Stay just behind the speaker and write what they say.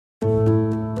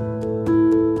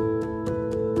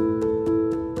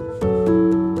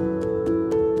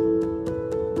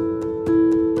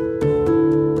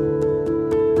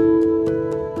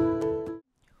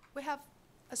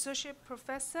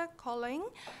Professor Colin,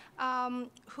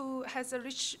 who has a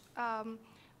rich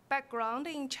background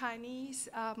in Chinese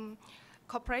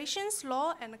corporations,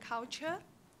 law, and culture.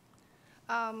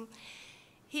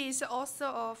 He is also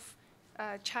of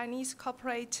Chinese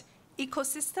corporate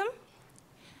ecosystem.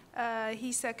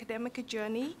 His academic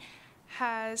journey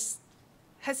has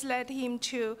led him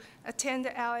to attend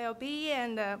LLB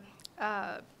and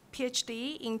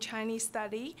PhD in Chinese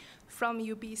study from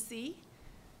UBC.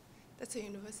 That's the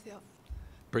University of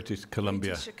British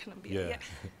Columbia. Yeah.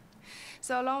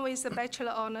 So along with the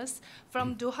bachelor honors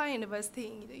from Doha University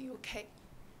in the UK.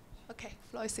 Okay,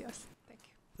 floor is yours. Thank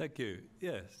you. Thank you.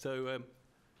 Yeah, so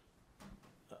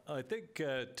I think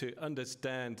to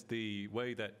understand the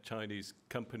way that Chinese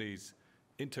companies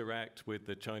interact with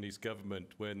the Chinese government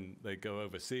when they go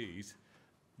overseas,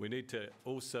 we need to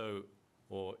also,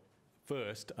 or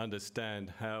first,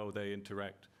 understand how they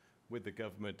interact with the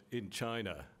government in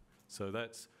China. So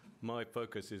that's my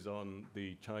focus is on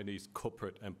the Chinese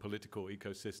corporate and political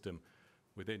ecosystem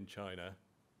within China.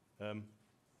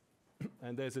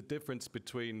 And there's a difference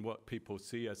between what people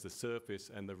see as the surface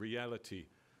and the reality.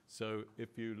 So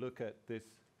if you look at this,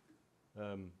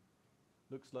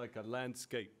 looks like a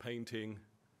landscape painting,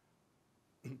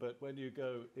 but when you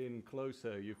go in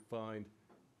closer, you find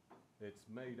it's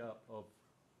made up of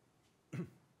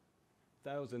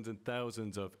thousands and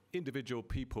thousands of individual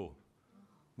people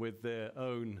with their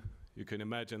own, you can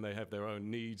imagine they have their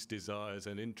own needs, desires,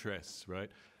 and interests,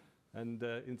 right? And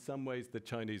in some ways, the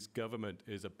Chinese government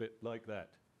is a bit like that.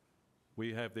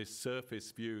 We have this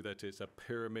surface view that it's a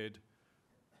pyramid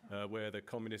where the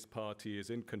Communist Party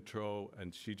is in control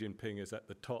and Xi Jinping is at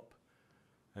the top,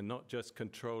 and not just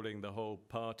controlling the whole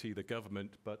party, the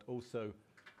government, but also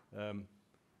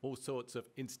all sorts of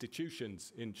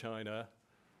institutions in China,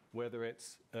 whether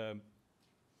it's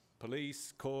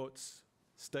police, courts,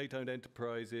 state-owned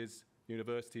enterprises,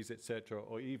 universities, etc.,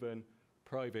 or even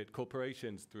private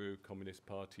corporations through Communist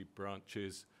Party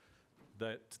branches,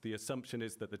 that the assumption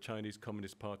is that the Chinese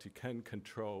Communist Party can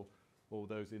control all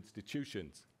those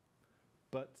institutions.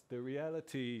 But the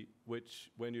reality,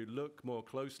 which when you look more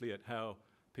closely at how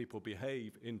people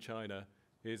behave in China,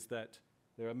 is that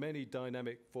there are many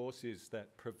dynamic forces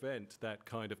that prevent that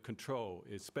kind of control,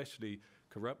 especially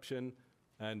corruption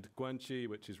and guanxi,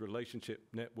 which is relationship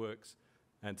networks,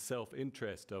 and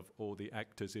self-interest of all the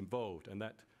actors involved. And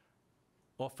that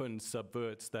often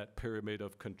subverts that pyramid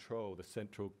of control, the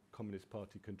central Communist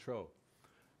Party control.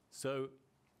 So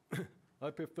I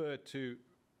prefer to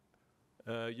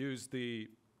use the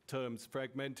terms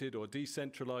fragmented or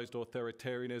decentralized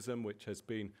authoritarianism, which has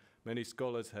been, many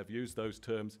scholars have used those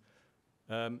terms,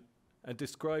 and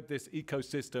describe this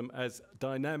ecosystem as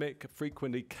dynamic,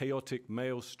 frequently chaotic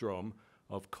maelstrom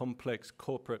of complex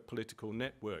corporate political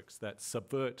networks that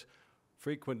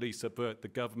frequently subvert the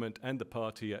government and the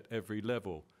party at every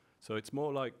level. So it's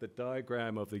more like the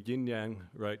diagram of the yin-yang,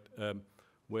 right,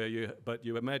 but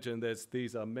you imagine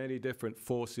these are many different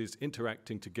forces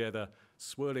interacting together,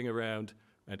 swirling around,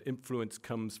 and influence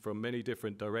comes from many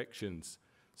different directions.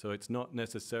 So it's not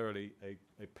necessarily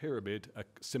a pyramid, a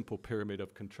simple pyramid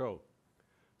of control.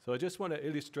 So I just want to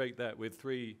illustrate that with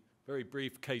three very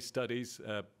brief case studies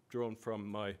drawn from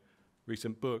my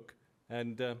recent book.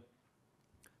 And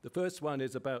the first one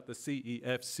is about the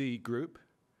CEFC group.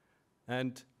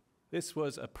 And this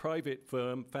was a private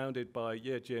firm founded by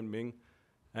Ye Jianming,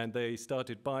 and they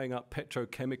started buying up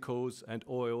petrochemicals and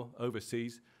oil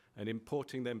overseas and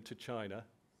importing them to China.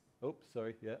 Oh,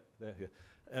 sorry, yeah, there, here.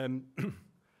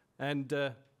 And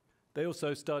they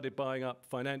also started buying up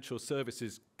financial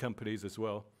services companies as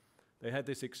well. They had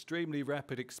this extremely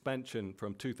rapid expansion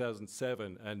from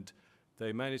 2007, and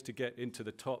they managed to get into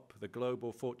the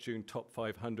global Fortune top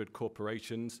 500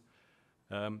 corporations.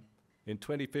 In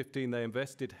 2015, they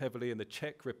invested heavily in the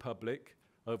Czech Republic,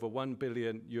 over $1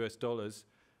 billion US,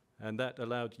 and that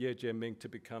allowed Ye Jianming to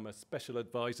become a special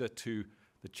advisor to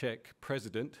the Czech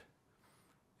president.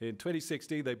 In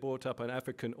 2016, they bought up an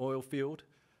African oil field.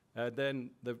 Then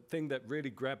the thing that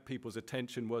really grabbed people's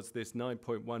attention was this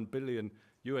 $9.1 billion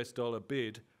US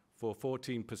bid for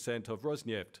 14% of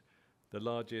Rosneft, the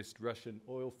largest Russian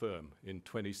oil firm, in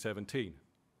 2017.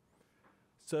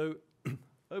 So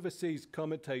overseas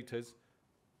commentators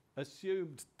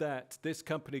assumed that this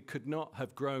company could not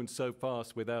have grown so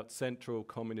fast without Central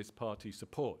Communist Party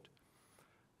support,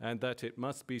 and that it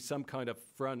must be some kind of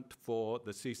front for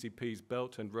the CCP's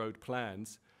Belt and Road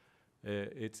plans,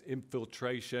 its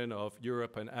infiltration of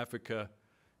Europe and Africa,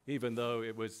 even though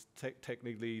it was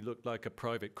technically looked like a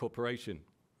private corporation.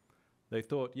 They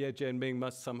thought Ye Jianming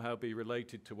must somehow be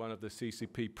related to one of the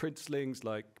CCP princelings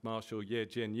like Marshal Ye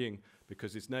Jianying,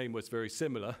 because his name was very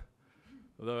similar.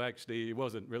 although actually he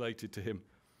wasn't related to him.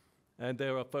 And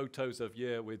there are photos of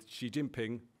Ye with Xi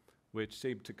Jinping, which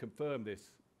seem to confirm this.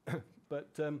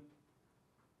 But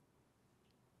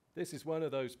this is one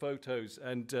of those photos,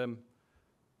 and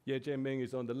Ye Jianming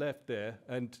is on the left there.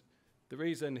 And the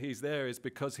reason he's there is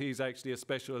because he's actually a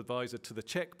special advisor to the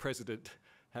Czech president,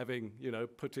 having, you know,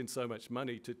 put in so much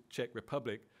money to Czech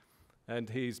Republic. And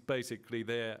he's basically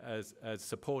there as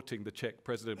supporting the Czech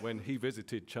president when he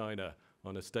visited China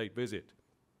on a state visit.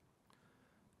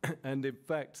 And in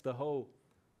fact, the whole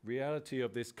reality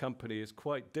of this company is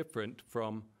quite different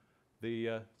from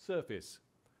the surface.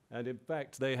 And in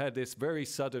fact, they had this very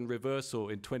sudden reversal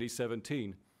in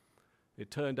 2017. It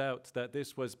turned out that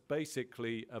this was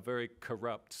basically a very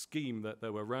corrupt scheme that they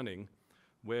were running,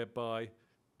 whereby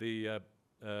the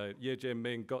Ye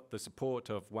Jianming got the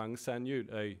support of Wang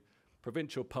Sanyun, a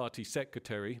provincial party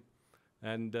secretary,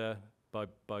 and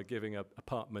by giving an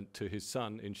apartment to his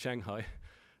son in Shanghai.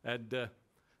 And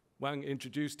Wang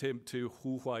introduced him to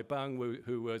Hu Huaibang,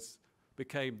 who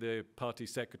became the party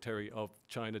secretary of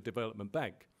China Development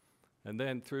Bank. And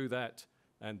then through that,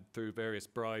 and through various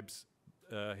bribes,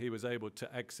 he was able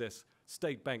to access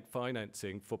state bank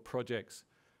financing for projects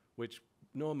which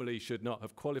normally should not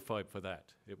have qualified for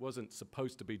that. It wasn't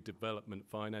supposed to be development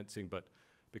financing, but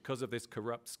because of this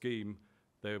corrupt scheme,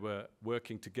 they were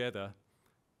working together.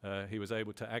 He was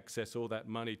able to access all that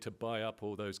money to buy up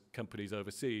all those companies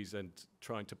overseas and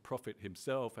trying to profit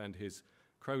himself and his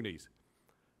cronies.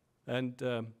 And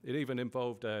it even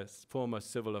involved a former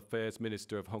civil affairs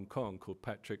minister of Hong Kong called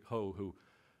Patrick Ho, who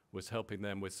was helping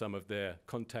them with some of their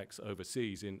contacts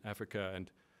overseas in Africa.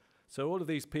 And so all of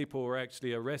these people were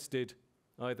actually arrested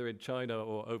either in China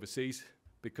or overseas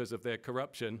because of their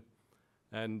corruption.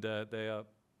 And they are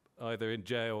either in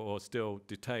jail or still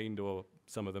detained, or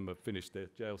some of them have finished their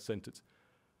jail sentence.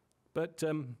 But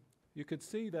you could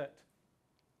see that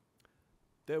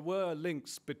there were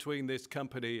links between this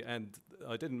company, and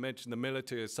I didn't mention the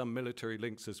military, there's some military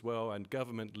links as well, and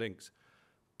government links.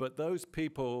 But those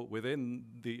people within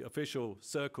the official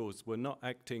circles were not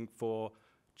acting for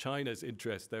China's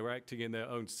interest. They were acting in their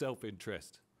own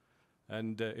self-interest.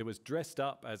 And it was dressed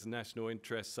up as national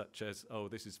interests, such as, oh,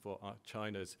 this is for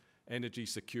China's energy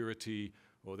security,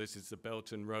 or this is the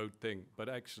Belt and Road thing. But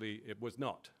actually, it was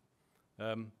not.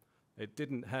 It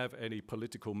didn't have any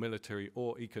political, military,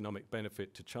 or economic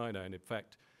benefit to China. And in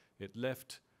fact, it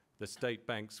left the state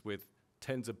banks with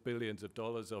tens of billions of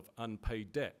dollars of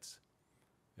unpaid debts,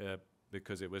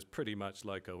 because it was pretty much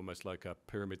like almost like a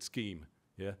pyramid scheme.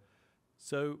 Yeah.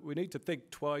 So we need to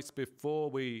think twice before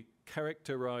we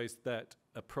characterize that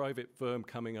a private firm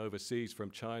coming overseas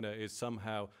from China is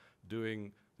somehow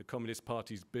doing the Communist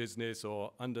Party's business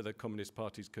or under the Communist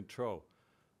Party's control.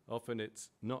 Often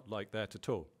it's not like that at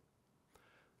all.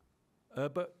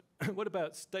 But what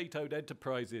about state-owned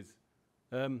enterprises?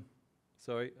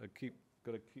 Sorry,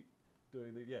 got to keep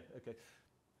doing the, yeah, okay.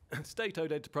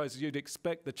 State-owned enterprises, you'd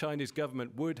expect the Chinese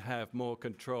government would have more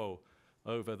control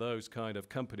over those kind of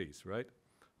companies, right?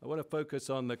 I want to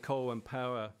focus on the coal and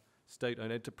power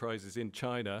state-owned enterprises in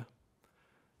China.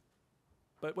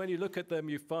 But when you look at them,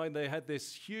 you find they had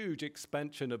this huge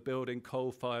expansion of building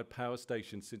coal-fired power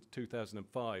stations since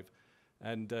 2005,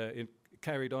 and it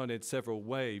carried on in several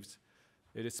waves.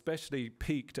 It especially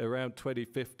peaked around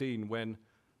 2015 when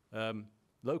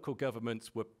local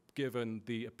governments were given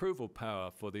the approval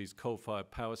power for these coal-fired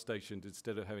power stations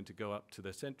instead of having to go up to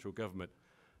the central government.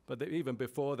 But even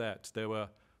before that, there were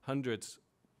hundreds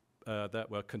that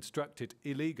were constructed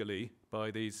illegally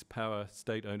by these power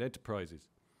state-owned enterprises.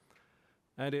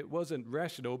 And it wasn't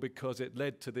rational because it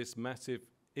led to this massive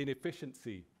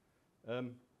inefficiency.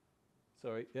 It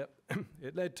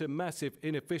led to massive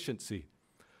inefficiency.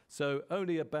 So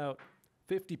only about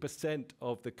 50%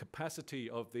 of the capacity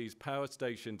of these power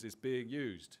stations is being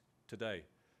used today.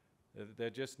 They're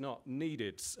just not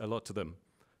needed, a lot of them.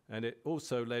 And it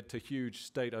also led to huge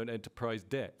state-owned enterprise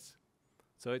debts.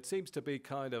 So it seems to be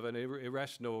kind of an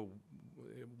irrational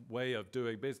way of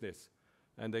doing business.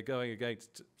 And they're going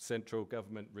against central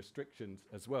government restrictions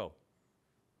as well.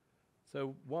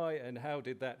 So why and how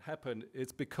did that happen?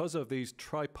 It's because of these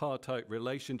tripartite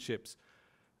relationships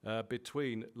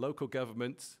between local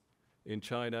governments in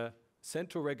China,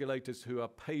 central regulators who are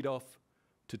paid off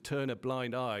to turn a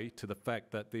blind eye to the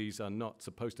fact that these are not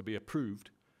supposed to be approved,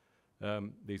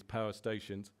 these power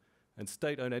stations, and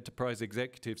state-owned enterprise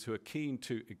executives who are keen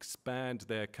to expand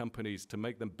their companies to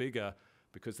make them bigger,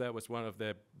 because that was one of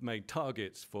their main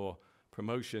targets for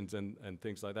promotions and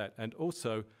things like that. And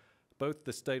also, both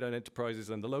the state-owned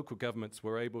enterprises and the local governments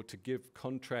were able to give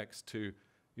contracts to,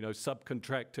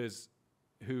 subcontractors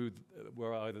who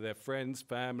were either their friends,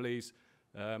 families,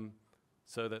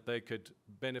 so that they could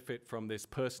benefit from this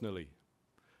personally.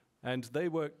 And they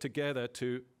worked together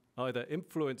to either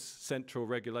influence central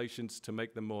regulations to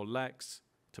make them more lax,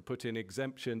 to put in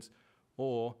exemptions,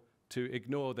 or to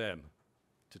ignore them,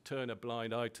 to turn a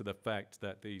blind eye to the fact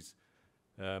that these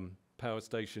power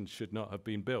stations should not have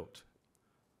been built.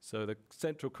 So the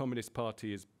Central Communist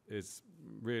Party is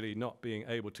really not being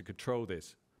able to control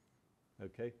this.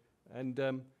 Okay? And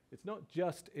it's not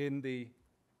just in the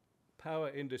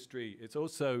power industry, it's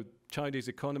also Chinese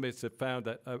economists have found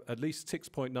that at least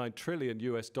 6.9 trillion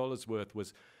US dollars worth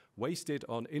was wasted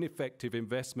on ineffective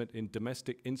investment in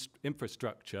domestic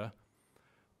infrastructure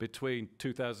between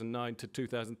 2009 to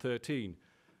 2013.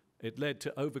 It led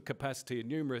to overcapacity in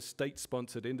numerous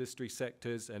state-sponsored industry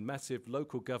sectors and massive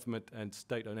local government and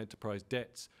state-owned enterprise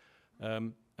debts,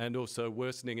 and also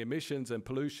worsening emissions and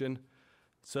pollution.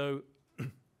 So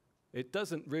it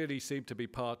doesn't really seem to be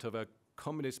part of a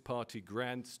Communist Party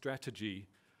grand strategy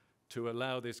to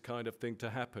allow this kind of thing to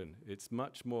happen. It's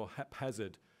much more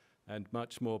haphazard and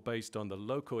much more based on the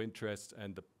local interests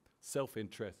and the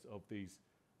self-interest of these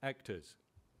actors.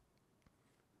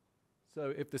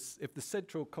 So if the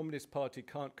Central Communist Party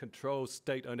can't control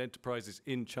state-owned enterprises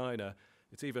in China,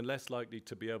 it's even less likely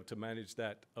to be able to manage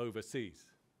that overseas,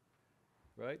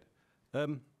 right?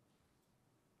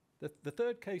 The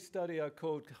third case study I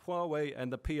called Huawei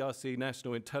and the PRC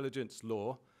National Intelligence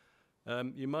Law.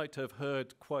 You might have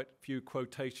heard quite a few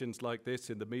quotations like this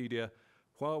in the media.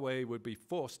 Huawei would be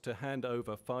forced to hand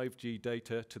over 5G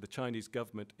data to the Chinese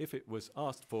government if it was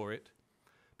asked for it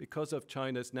because of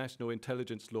China's National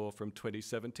Intelligence Law from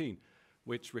 2017,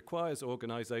 which requires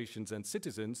organizations and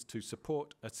citizens to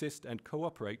support, assist, and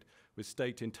cooperate with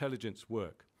state intelligence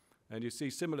work. And you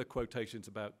see similar quotations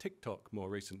about TikTok more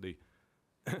recently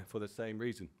for the same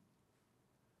reason.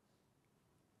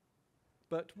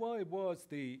 But why was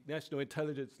the National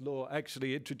Intelligence Law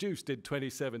actually introduced in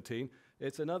 2017?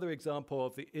 It's another example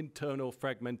of the internal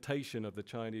fragmentation of the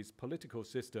Chinese political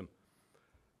system.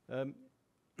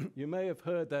 You may have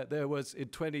heard that there was, in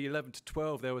 2011 to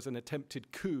 12, there was an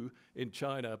attempted coup in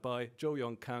China by Zhou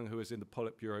Yongkang, who was in the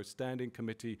Politburo Standing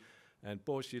Committee, and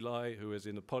Bo Xilai, who was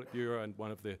in the Politburo and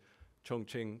one of the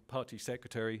Chongqing Party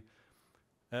Secretary.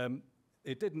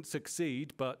 It didn't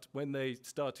succeed, but when they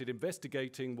started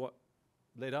investigating what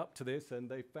led up to this, and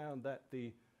they found that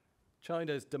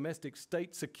China's domestic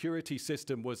state security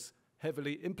system was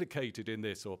heavily implicated in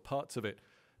this, or parts of it.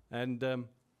 And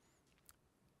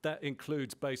that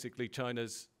includes basically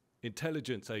China's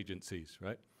intelligence agencies,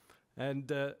 right? And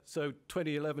so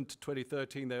 2011 to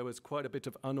 2013, there was quite a bit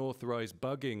of unauthorized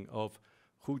bugging of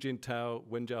Hu Jintao,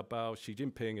 Wen Jiabao, Xi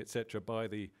Jinping, etc., by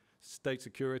the state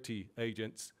security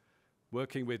agents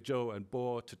working with Zhou and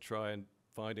Bo to try and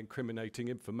find incriminating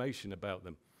information about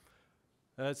them.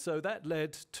 So that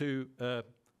led to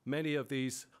many of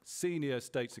these senior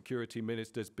state security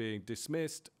ministers being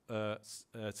dismissed.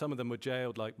 Some of them were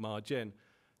jailed, like Ma Jian,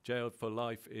 jailed for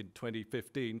life in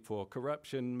 2015 for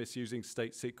corruption, misusing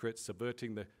state secrets,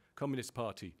 subverting the Communist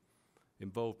Party,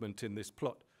 involvement in this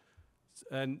plot.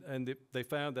 And they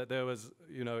found that there was,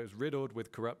 it was riddled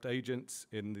with corrupt agents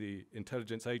in the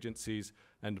intelligence agencies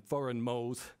and foreign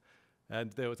moles.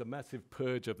 And there was a massive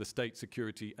purge of the state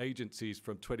security agencies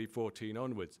from 2014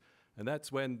 onwards. And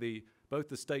that's when both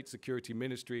the State Security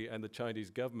Ministry and the Chinese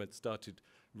government started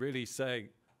really saying,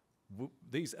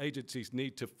 these agencies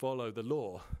need to follow the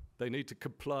law. They need to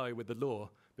comply with the law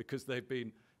because they've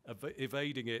been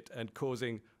evading it and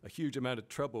causing a huge amount of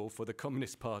trouble for the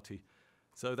Communist Party.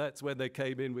 So that's when they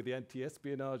came in with the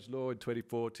anti-espionage law in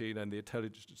 2014 and the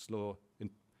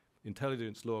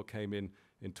intelligence law came in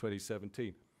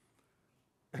 2017.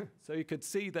 So you could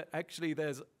see that actually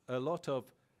there's a lot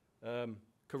of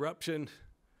corruption,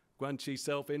 Guanxi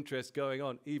self-interest going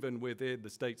on even within the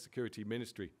State Security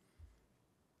Ministry.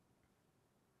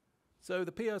 So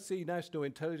the PRC National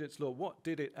Intelligence Law, what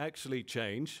did it actually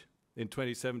change in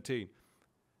 2017?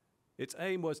 Its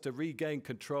aim was to regain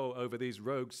control over these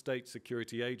rogue state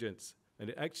security agents,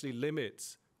 and it actually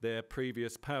limits their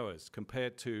previous powers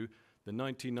compared to the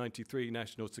 1993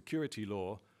 National Security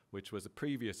Law, which was a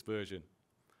previous version.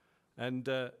 And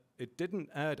it didn't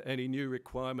add any new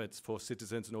requirements for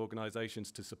citizens and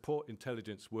organizations to support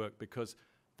intelligence work because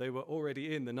they were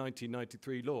already in the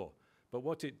 1993 law. But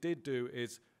what it did do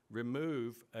is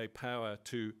remove a power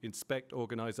to inspect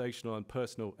organizational and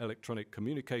personal electronic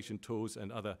communication tools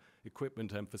and other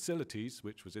equipment and facilities,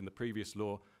 which was in the previous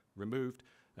law, removed.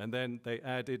 And then they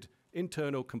added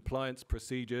internal compliance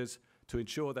procedures to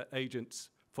ensure that agents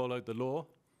followed the law.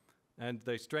 And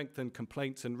they strengthened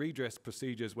complaints and redress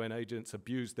procedures when agents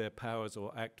abused their powers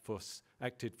or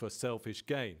acted for selfish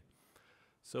gain.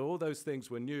 So all those things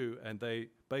were new, and they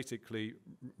basically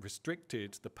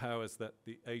restricted the powers that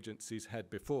the agencies had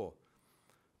before.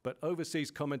 But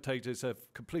overseas commentators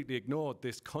have completely ignored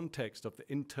this context of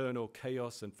the internal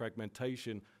chaos and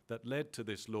fragmentation that led to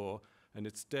this law, and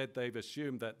instead they've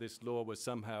assumed that this law was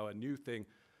somehow a new thing,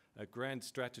 a grand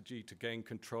strategy to gain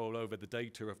control over the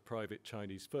data of private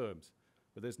Chinese firms.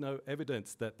 But there's no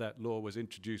evidence that that law was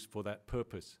introduced for that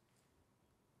purpose.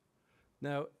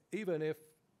 Now, even if,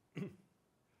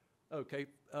 okay,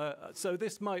 so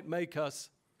this might make us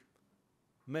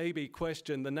maybe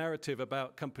question the narrative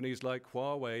about companies like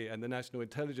Huawei and the national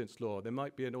intelligence law. There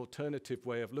might be an alternative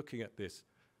way of looking at this.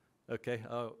 Okay,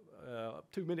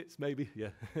 2 minutes maybe, yeah.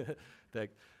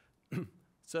 Thanks.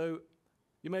 So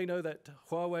you may know that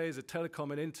Huawei is a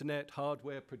telecom and internet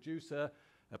hardware producer,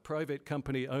 a private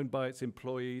company owned by its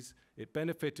employees. It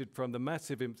benefited from the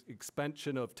massive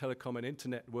expansion of telecom and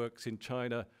internet networks in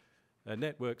China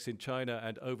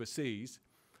and overseas,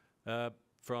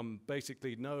 from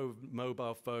basically no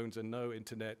mobile phones and no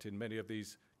internet in many of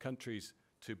these countries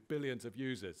to billions of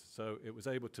users. So it was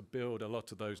able to build a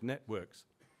lot of those networks.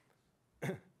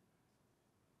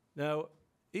 Now,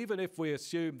 even if we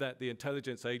assume that the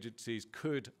intelligence agencies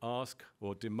could ask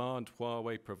or demand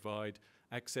Huawei provide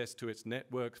access to its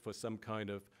networks for some kind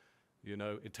of,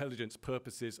 intelligence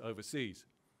purposes overseas,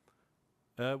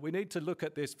 we need to look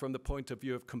at this from the point of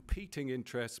view of competing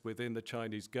interests within the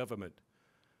Chinese government.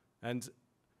 And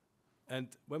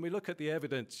when we look at the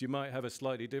evidence, you might have a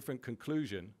slightly different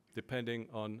conclusion, depending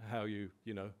on how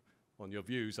on your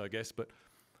views, I guess. But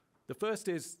the first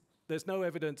is, there's no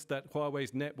evidence that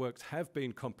Huawei's networks have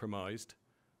been compromised.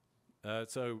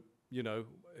 So,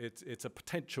 it's a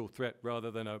potential threat rather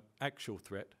than an actual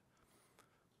threat.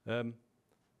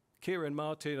 Kieran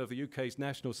Martin of the UK's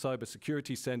National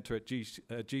Cybersecurity Centre at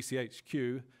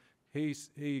GCHQ,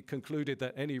 he concluded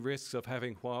that any risks of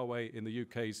having Huawei in the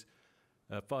UK's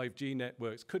 5G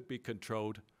networks could be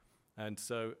controlled, and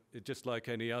so just like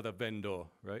any other vendor,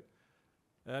 right?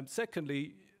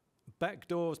 Secondly,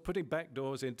 putting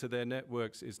backdoors into their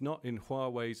networks is not in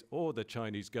Huawei's or the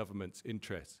Chinese government's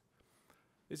interests.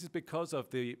 This is because of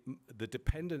the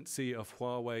dependency of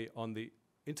Huawei on the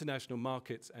international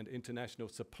markets and international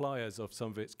suppliers of some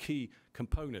of its key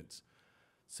components.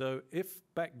 So if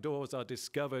backdoors are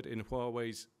discovered in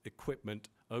Huawei's equipment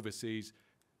overseas,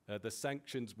 the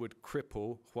sanctions would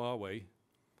cripple Huawei,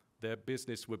 their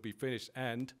business would be finished,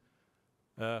 and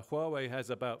Huawei has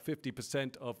about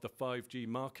 50% of the 5G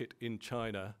market in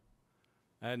China,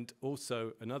 and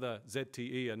also another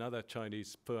ZTE, another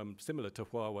Chinese firm similar to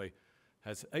Huawei,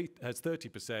 has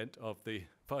 30% of the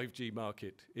 5G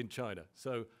market in China.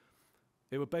 So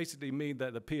it would basically mean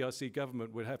that the PRC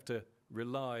government would have to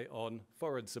rely on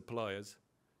foreign suppliers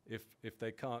if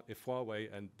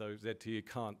Huawei and those ZTE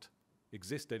can't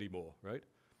exist anymore, right?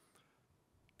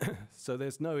 So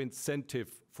there's no incentive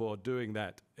for doing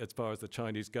that as far as the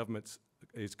Chinese government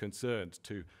is concerned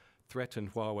to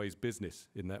threaten Huawei's business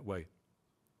in that way.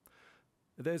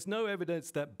 There's no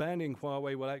evidence that banning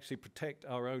Huawei will actually protect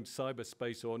our own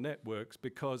cyberspace or networks,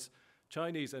 because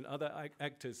Chinese and other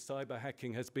actors' cyber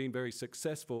hacking has been very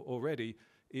successful already,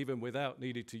 even without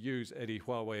needing to use any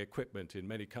Huawei equipment in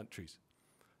many countries.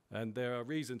 And there are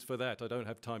reasons for that I don't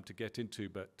have time to get into,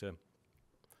 but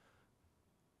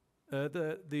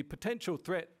the potential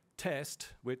threat test,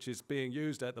 which is being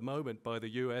used at the moment by the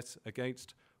US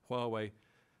against Huawei,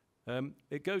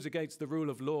 it goes against the rule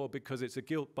of law because it's a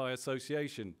guilt by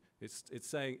association. It's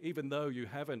saying even though you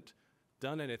haven't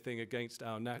done anything against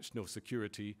our national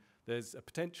security, there's a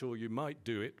potential you might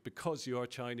do it because you're a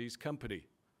Chinese company,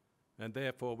 and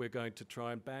therefore we're going to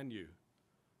try and ban you.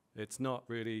 It's not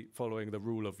really following the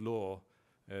rule of law.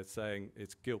 It's saying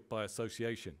it's guilt by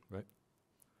association, right?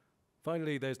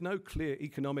 Finally, there's no clear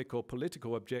economic or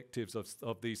political objectives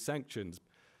of these sanctions.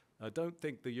 I don't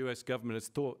think the US government has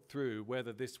thought through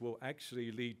whether this will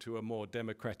actually lead to a more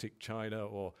democratic China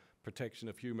or protection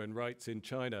of human rights in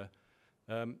China,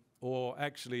 or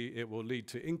actually it will lead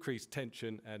to increased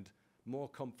tension and more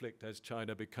conflict as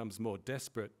China becomes more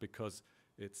desperate because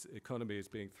its economy is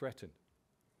being threatened.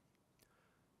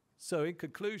 So in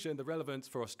conclusion, the relevance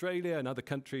for Australia and other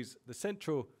countries, the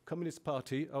Central Communist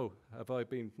Party, oh, have I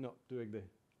been not doing the,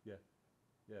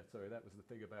 yeah, sorry, that was the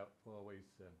thing about Huawei's,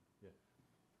 yeah.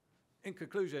 In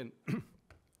conclusion,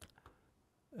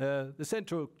 the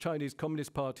Central Chinese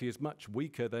Communist Party is much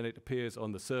weaker than it appears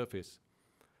on the surface.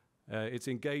 It's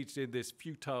engaged in this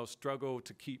futile struggle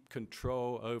to keep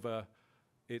control over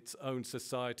its own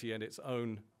society and its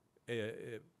own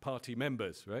party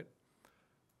members, right?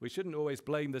 We shouldn't always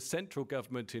blame the central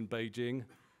government in Beijing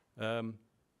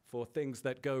for things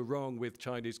that go wrong with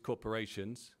Chinese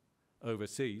corporations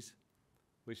overseas,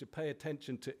 we should pay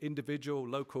attention to individual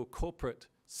local corporate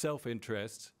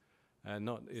self-interests, and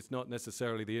it's not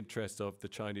necessarily the interests of the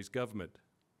Chinese government.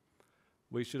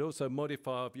 We should also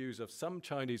modify our views of some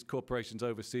Chinese corporations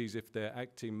overseas if they're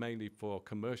acting mainly for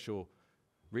commercial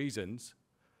reasons,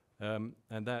 and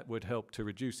that would help to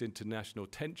reduce international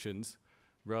tensions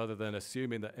rather than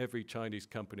assuming that every Chinese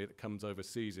company that comes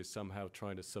overseas is somehow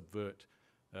trying to subvert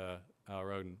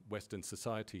our own Western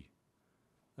society.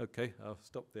 Okay, I'll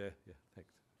stop there. Yeah, thanks.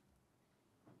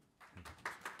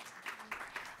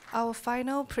 Our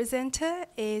final presenter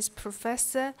is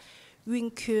Professor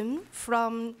Yun Kun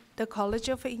from the College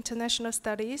of International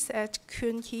Studies at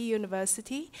Kyung Hee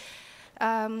University.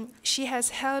 She has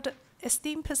held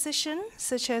esteemed positions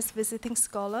such as visiting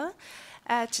scholar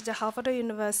at the Harvard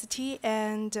University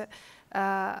and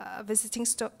visiting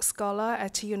scholar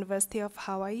at the University of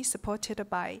Hawaii, supported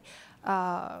by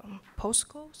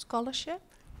postgrad scholarship.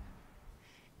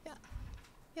 Yeah.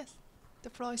 Yes, the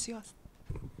floor is yours.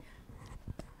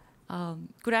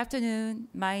 Good afternoon.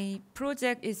 My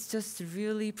project is just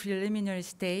really preliminary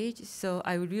stage, so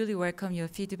I would really welcome your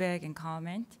feedback and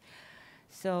comment.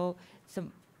 So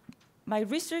my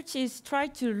research is try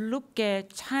to look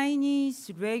at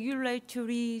Chinese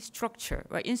regulatory structure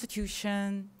or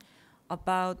institution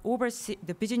about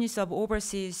the business of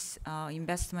overseas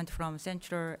investment from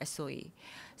central SOE.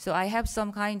 So I have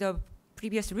some kind of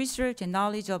previous research and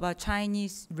knowledge about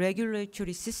Chinese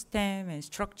regulatory system and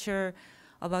structure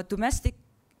about domestic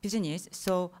business.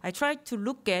 So I tried to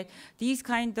look at these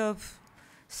kind of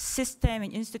system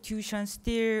and institutions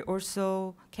still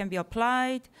also can be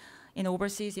applied in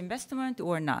overseas investment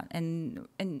or not, and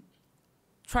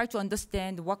try to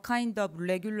understand what kind of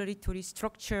regulatory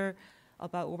structure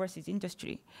about overseas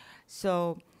industry.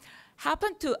 So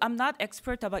I'm not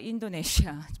expert about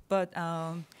Indonesia, but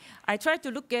I tried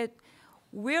to look at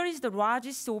where is the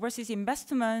largest overseas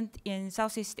investment in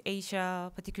Southeast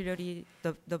Asia, particularly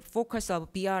the focus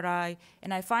of BRI,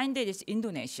 and I find that it's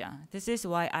Indonesia. This is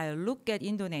why I look at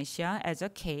Indonesia as a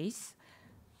case.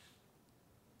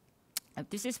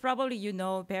 This is probably you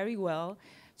know very well.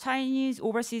 Chinese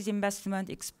overseas investment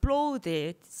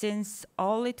exploded since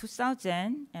early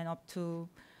 2000 and up to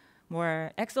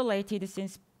more accelerated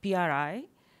since BRI.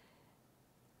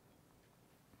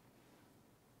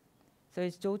 So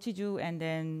it's Jochiju, and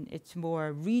then it's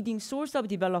more leading source of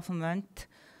development,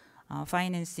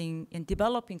 financing in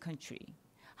developing country.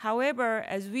 However,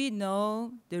 as we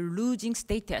know, they're losing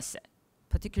state asset,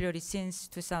 particularly since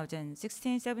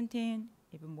 2016, 17,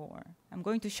 even more. I'm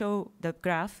going to show the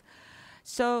graph.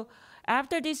 So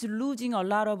after this losing a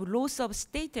lot of loss of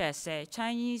state asset,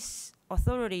 Chinese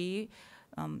authority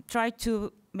tried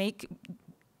to make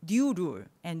due rule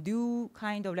and due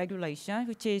kind of regulation,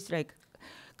 which is like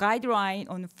guideline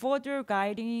on further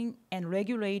guiding and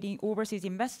regulating overseas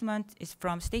investment is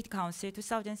from State Council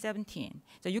 2017.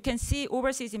 So you can see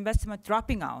overseas investment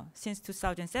dropping out since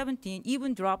 2017,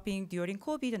 even dropping during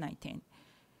COVID-19.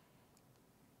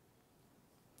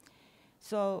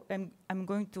 So I'm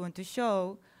going to want to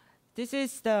show, this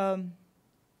is the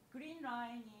green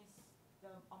line is the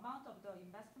amount of the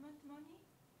investment money,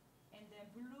 and the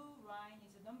blue line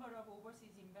is the number of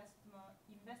overseas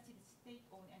invested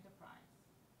state-owned enterprise.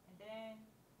 And then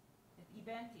the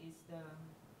event is the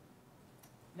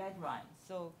red line.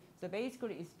 So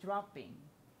basically it's dropping.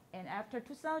 And after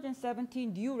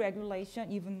 2017, new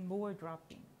regulation, even more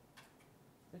dropping.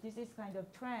 So this is kind of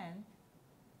trend.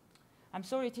 I'm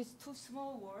sorry, it is too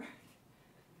small word.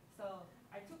 So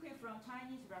I took it from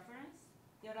Chinese reference.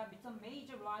 There are some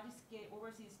major large-scale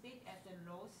overseas state asset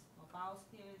loss, Bao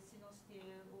Steel, Sino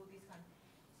Steel, all these kind.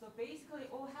 So basically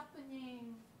all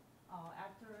happening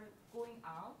after going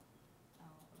out,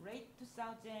 late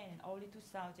 2000 and early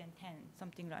 2010,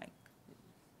 something like.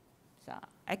 So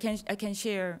I can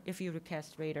share if you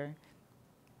request later.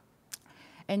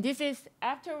 And this is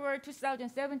afterward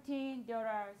 2017. There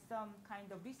are some kind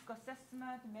of risk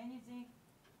assessment, managing.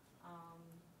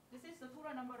 This is the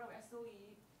total number of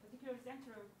SOE, particularly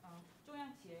central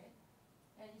Zhongyangqie,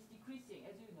 and it's decreasing,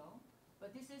 as you know.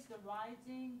 But this is the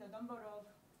rising, the number of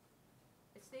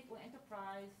state-owned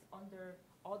enterprise under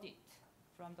audit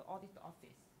from the audit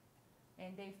office.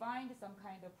 And they find some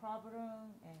kind of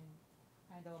problem and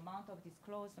kind of amount of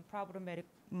disclosed and problematic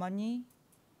money.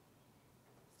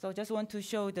 So just want to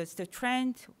show the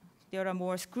trend. There are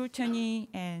more scrutiny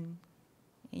and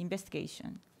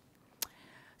investigation.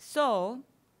 So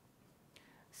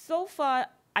far,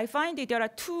 I find that there are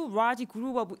two large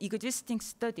groups of existing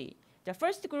study. The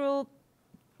first group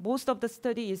most of the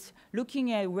study is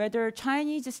looking at whether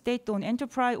Chinese state-owned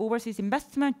enterprise overseas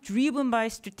investment driven by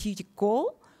strategic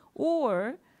goal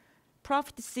or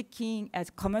profit-seeking as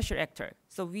commercial actor.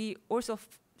 So we also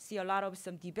see a lot of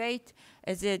some debate.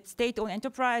 Is it state-owned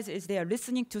enterprise? Is they are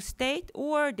listening to state,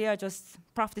 or they are just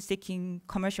profit-seeking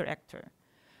commercial actor?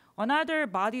 Another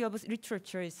body of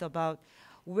literature is about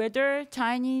whether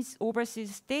Chinese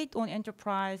overseas state-owned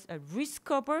enterprise are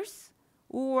risk-averse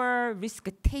or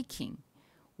risk-taking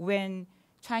when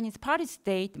Chinese party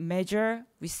state measure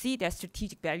we see that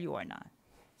strategic value or not.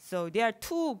 So there are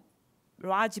two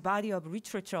large body of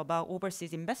literature about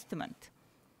overseas investment.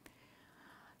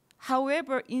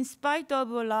 However, in spite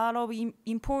of a lot of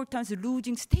importance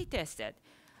losing state asset,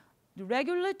 the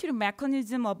regulatory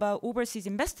mechanism about overseas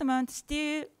investment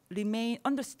still remain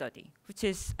understudy, which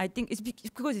is, I think, it's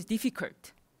because it's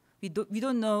difficult. We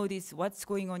don't know what's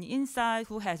going on inside,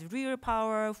 who has real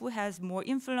power, who has more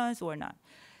influence or not.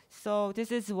 So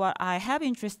this is what I have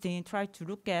interest in, try to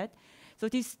look at. So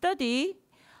this study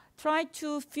tried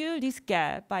to fill this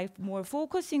gap by more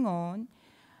focusing on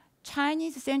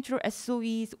Chinese central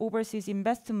SOE's overseas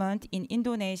investment in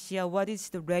Indonesia. What is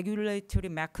the regulatory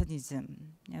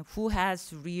mechanism? Who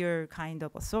has real kind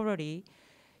of authority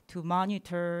to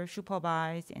monitor,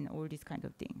 supervise, and all these kind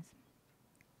of things.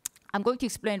 I'm going to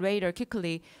explain later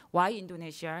quickly why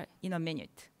Indonesia in a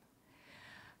minute.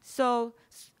 So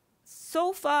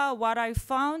far what I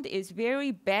found is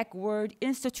very backward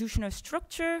institutional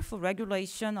structure for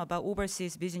regulation about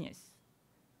overseas business.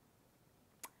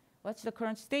 What's the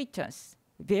current status?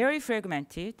 Very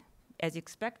fragmented, as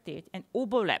expected, and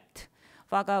overlapped.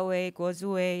 Fagaway,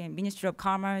 Gozue, and Ministry of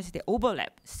Commerce, they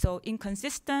overlap. So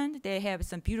inconsistent, they have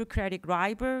some bureaucratic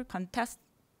rival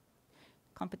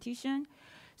competition.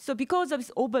 So because of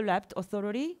this overlapped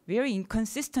authority, very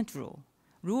inconsistent rule.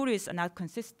 Rule is not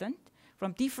consistent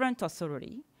from different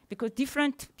authority because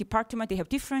different department, they have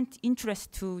different interests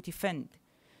to defend.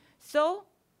 So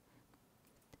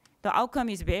the outcome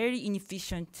is very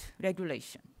inefficient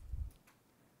regulation.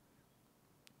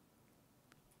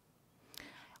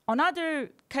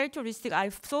 Another characteristic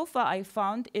so far I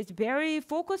found is very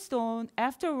focused on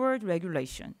afterward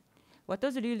regulation. What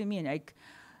does it really mean? Like,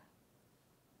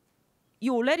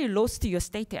 you already lost your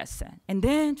state asset, and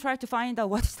then try to find out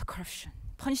what is the corruption,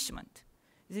 punishment.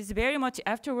 This is very much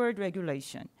afterward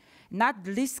regulation, not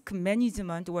risk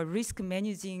management or risk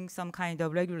managing some kind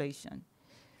of regulation.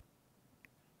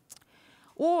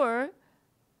 Or,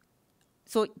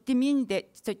 so it means that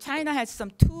so China has some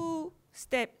two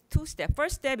step.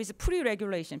 First step is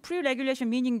pre-regulation. Pre-regulation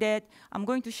meaning that I'm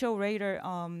going to show later.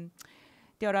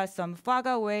 There are some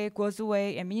Fagaway,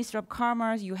 Gozue, and Ministry of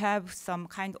Commerce. You have some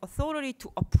kind of authority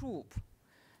to approve.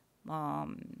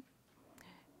 What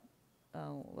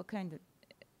kind of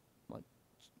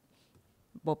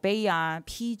Beia,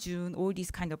 Pijun, all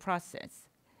these kind of process.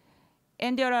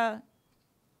 And there are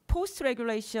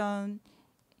post-regulation,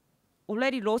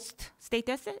 already lost state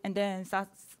asset, and then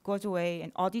goes away,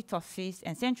 and audit office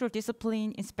and central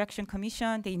discipline inspection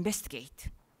commission, they investigate.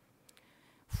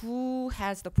 Who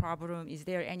has the problem? Is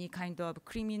there any kind of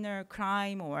criminal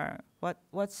crime or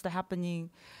what's happening?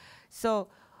 So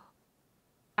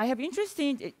I have interest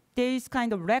in there is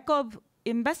kind of lack of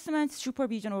investment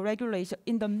supervision or regulation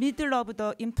in the middle of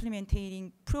the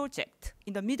implementing project.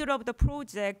 In the middle of the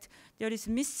project, there is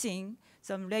missing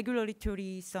some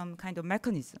regulatory, some kind of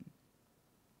mechanism.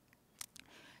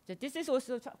 So this is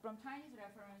also from Chinese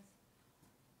reference.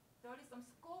 There is some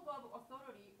scope of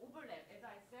authority overlap, as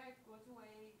I said,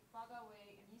 Gozue,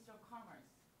 Fagaway, and Ministry of Commerce.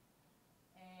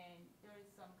 And there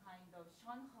is some kind of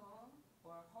Shanhe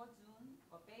or Hejun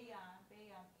or Beia.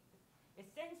 A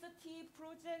sensitive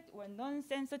project or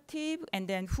non-sensitive, and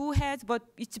then who has, but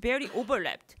it's very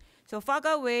overlapped. So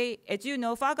Fagaway, as you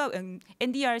know,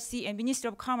 NDRC and Ministry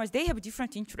of Commerce, they have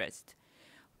different interests.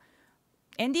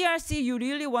 NDRC, you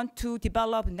really want to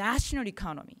develop national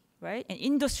economy, right, and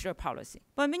industrial policy.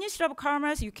 But Ministry of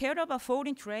Commerce, you care about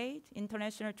foreign trade,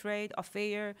 international trade,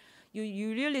 affair.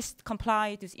 You really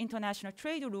comply with international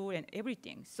trade rule and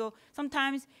everything. So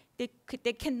sometimes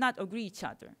they cannot agree each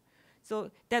other.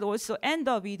 So that also end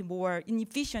up with more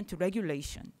inefficient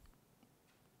regulation.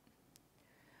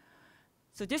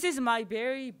 So this is my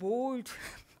very bold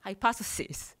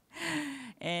hypothesis.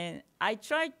 And I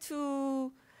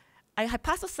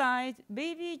hypothesized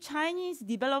maybe Chinese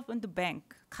Development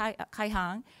Bank,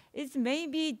 Kaihang, is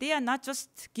maybe they are not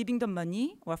just giving the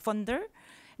money or funder,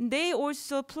 they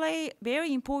also play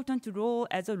very important role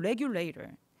as a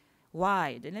regulator.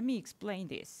 Why? Let me explain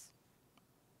this.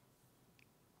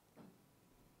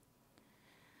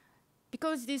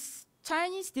 Because this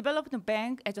Chinese Development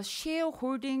Bank as a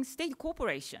shareholding state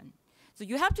corporation. So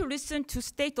you have to listen to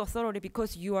state authority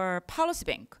because you are a policy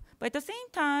bank. But at the same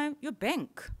time, you're a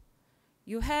bank.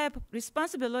 You have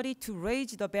responsibility to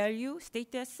raise the value,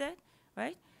 state asset,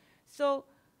 right? So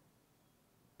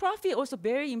profit also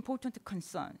very important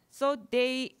concern. So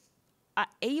they are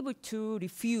able to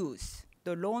refuse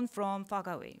the loan from far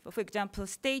away. For example,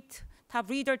 state top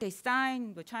leader, they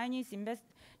sign the Chinese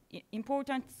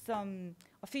important some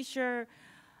official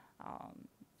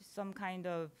some kind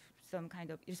of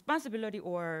responsibility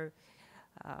or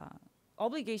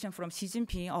obligation from Xi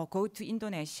Jinping or go to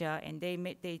Indonesia and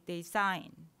they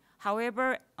sign.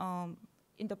 However,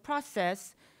 in the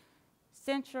process,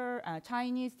 Central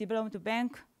Chinese Development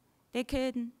Bank,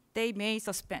 they may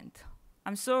suspend.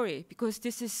 I'm sorry, because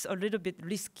this is a little bit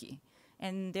risky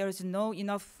and there is no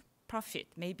enough profit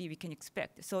maybe we can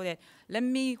expect. So that let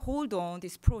me hold on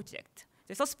this project.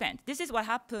 They suspend. This is what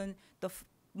happened. The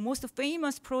most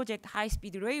famous project,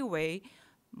 high-speed railway,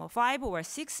 5 or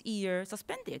 6 years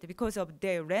suspended because of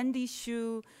their land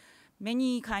issue,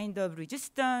 many kind of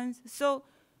resistance. So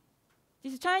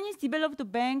this Chinese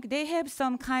Development Bank, they have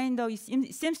some kind of,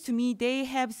 it seems to me, they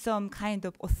have some kind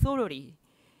of authority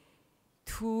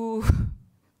to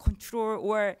control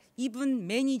or even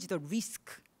manage the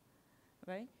risk,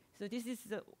 right? So this is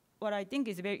what I think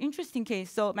is a very interesting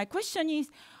case. So my question is,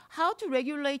 how to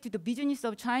regulate the business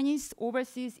of Chinese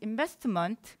overseas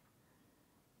investment?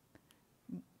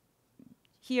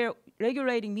 Here,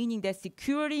 regulating meaning that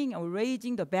securing or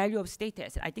raising the value of state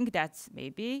assets. I think that's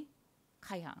maybe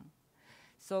Kaihang.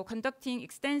 So conducting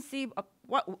extensive,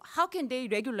 how can they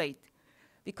regulate?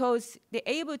 Because they're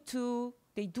able to,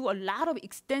 they do a lot of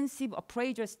extensive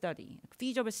appraisal study,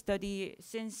 feasible study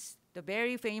since the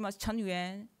very famous Chen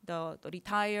Yuan, the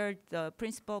retired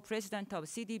principal president of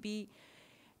CDB.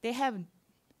 They have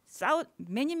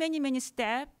many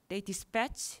steps. They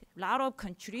dispatch a lot of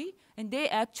country, and they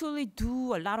actually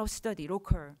do a lot of study,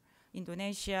 local,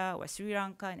 Indonesia or Sri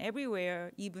Lanka and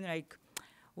everywhere, even like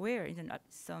where in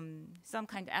some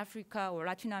kind of Africa or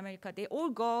Latin America. They all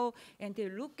go and they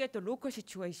look at the local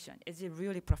situation. Is it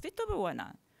really profitable or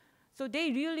not? So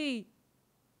they really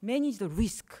manage the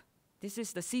risk. This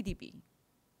is the CDB.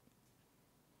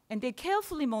 And they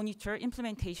carefully monitor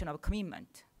implementation of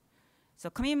commitment. So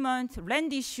commitment,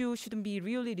 land issue shouldn't be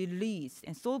really released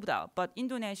and solved out, but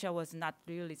Indonesia was not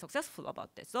really successful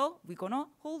about that. So we're gonna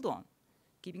hold on,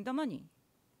 giving the money.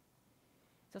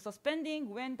 So suspending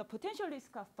when the potential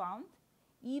risks are found,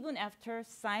 even after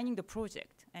signing the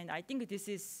project. And I think this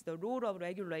is the role of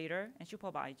regulator and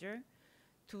supervisor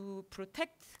to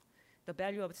protect the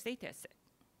value of state asset.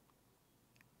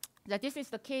 That this is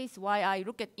the case why I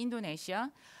look at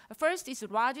Indonesia. First is the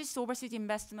largest overseas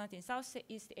investment in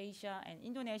Southeast Asia, and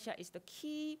Indonesia is the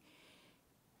key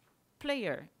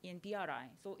player in BRI.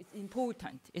 So it's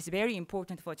important, it's very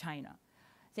important for China.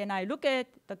 Then I look at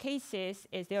the cases,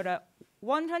 as there are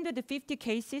 150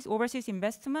 cases overseas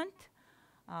investment.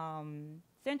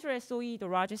 Central SOE, the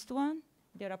largest one.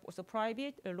 There are also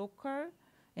private, local,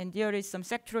 and there is some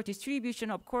sectoral distribution.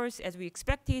 Of course, as we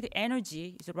expected,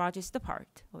 energy is the largest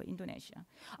part of Indonesia.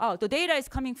 Oh, the data is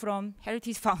coming from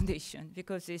Heritage Foundation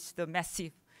because it's the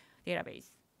massive database.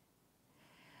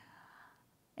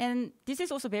 And this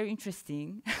is also very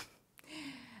interesting.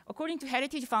 According to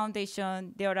Heritage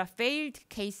Foundation, there are failed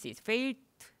cases, failed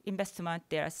investment.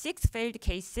 There are 6 failed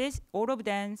cases, all of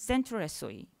them Central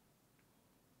SOE.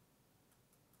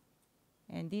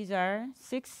 And these are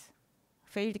 6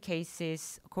 failed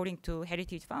cases according to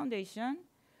Heritage Foundation.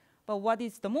 But what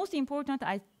is the most important,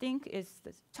 I think, is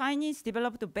the Chinese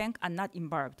Development Bank are not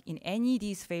involved in any of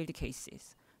these failed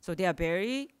cases. So they are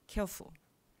very careful.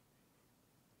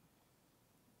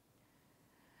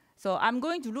 So I'm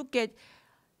going to look at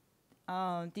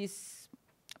this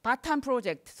Batam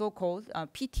project, so-called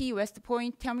PT West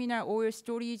Point Terminal Oil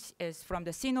Storage is from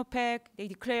the Sinopec. They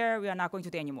declare we are not going to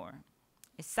do anymore.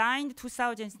 It's signed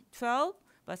 2012,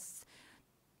 but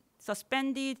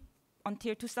suspended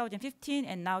until 2015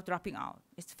 and now dropping out.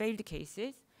 It's failed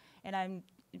cases, and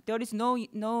there is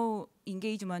no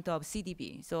engagement of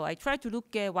CDB. So I try to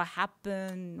look at what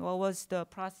happened, what was the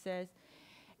process.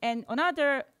 And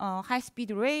another high-speed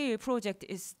rail project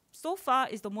is so far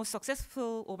is the most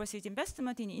successful overseas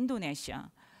investment in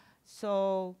Indonesia.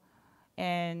 So,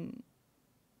 and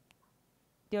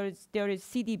there is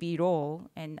CDB role,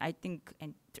 and I think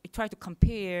and try to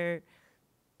compare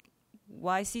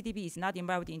why CDB is not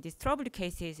involved in these troubled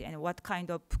cases and what kind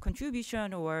of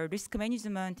contribution or risk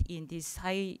management in this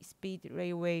high-speed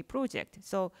railway project.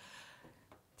 So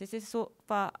this is so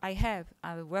far I have.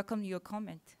 I welcome your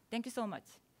comment. Thank you so much.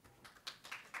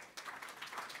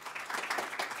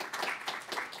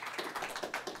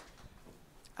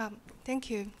 Thank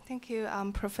you,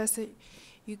 Professor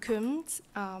Yu Kun's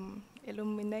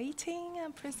illuminating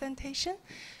presentation.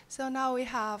 So now we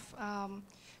have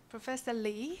Professor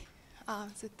Li,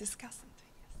 the discussant.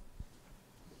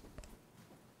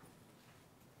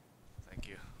 Thank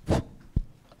you.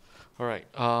 All right.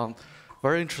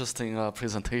 Very interesting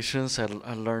presentations.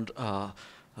 I learned a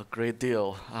great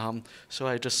deal. So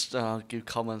I just give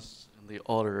comments in the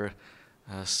order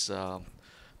as the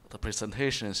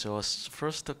presentation. So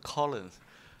first, Colin.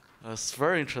 It's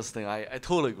very interesting. I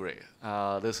totally agree.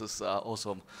 This is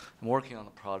also, I'm working on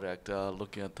a project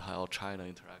looking at how China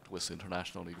interacts with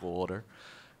international legal order.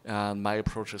 And my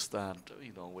approach is that,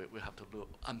 you know, we have to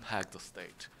unpack the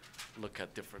state, look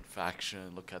at different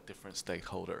factions, look at different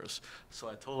stakeholders. So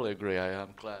I totally agree. I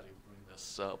am glad you bring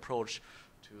this approach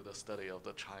to the study of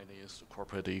the Chinese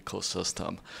corporate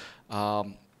ecosystem.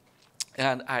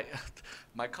 And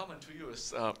my comment to you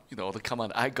is, you know, the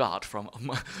comment I got from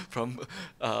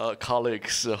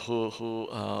colleagues who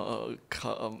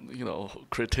you know,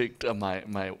 critiqued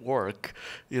my work.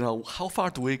 You know, how far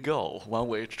do we go when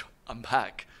we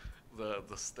unpack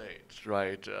the state,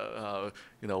 right?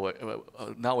 You know,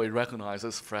 now we recognize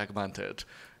it's fragmented.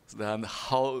 Then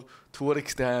how, to what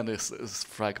extent is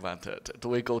fragmented? Do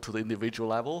we go to the individual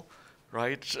level?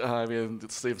 Right? I mean,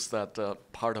 it seems that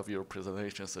part of your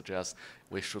presentation suggests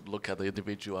we should look at the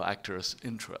individual actor's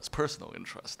interest, personal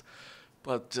interest.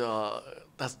 But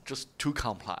that's just too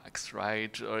complex,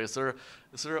 right? Or is there an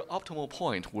optimal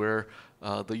point where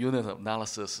the unit of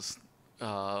analysis is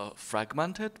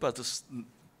fragmented, but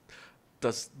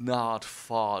does not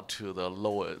fall to the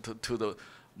lower, to the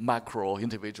macro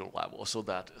individual level, so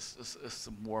that it's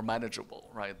more manageable,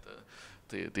 right?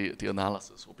 The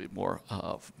analysis will be more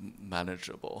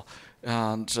manageable,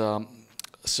 and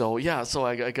so yeah. So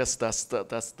I guess that's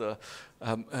the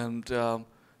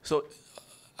so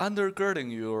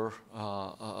undergirding your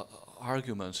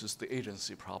arguments is the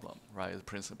agency problem, right? The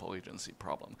principal agency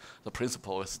problem. The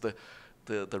principle is the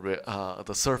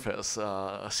surface,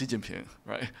 Xi Jinping,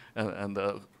 right, and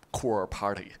the core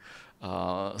party,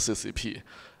 CCP,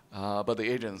 but the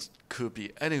agents could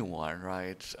be anyone,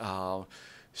 right?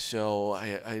 So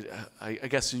I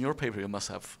guess in your paper you must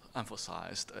have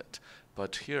emphasized it,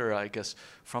 but here I guess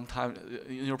from time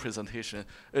in your presentation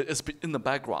it's in the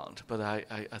background, but I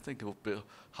think it would be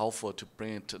helpful to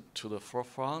bring it to the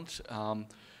forefront,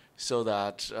 so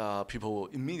that people will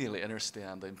immediately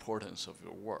understand the importance of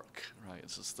your work, right?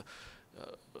 It's just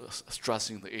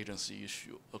stressing the agency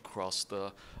issue across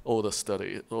all the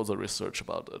study, all the research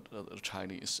about the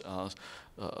Chinese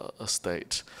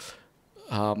state.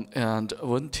 And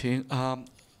one thing,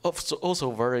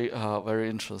 also very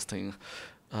interesting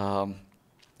and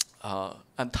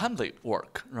timely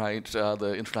work, right?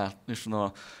 The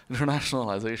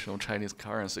internationalization of Chinese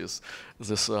currencies is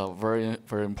this very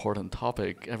important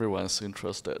topic. Everyone's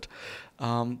interested.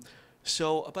 But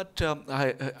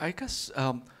I guess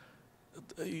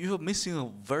you're missing a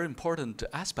very important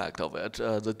aspect of it,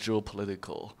 the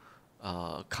geopolitical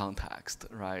context,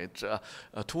 right?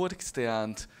 To what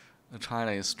extent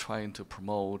China is trying to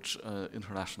promote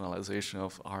internationalization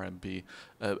of RMB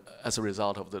as a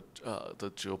result of the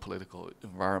geopolitical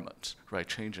environment, right?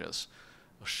 Changes,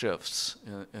 shifts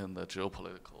in the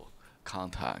geopolitical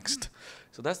context.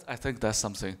 So I think that's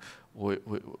something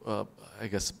I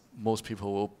guess most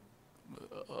people will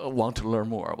want to learn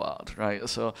more about, right?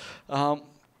 So,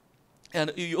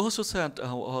 and you also said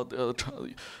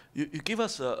you give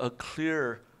us a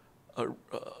clear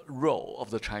role of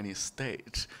the Chinese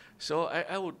state. So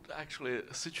I would actually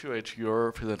situate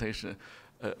your presentation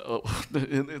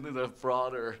in a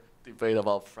broader debate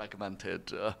about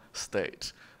fragmented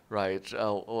state, right?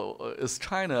 Is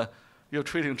China, you're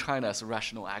treating China as a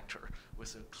rational actor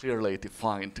with a clearly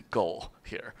defined goal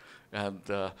here, and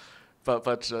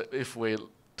but if we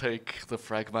take the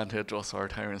fragmented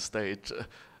authoritarian state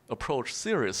approach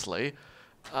seriously,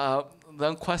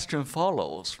 then question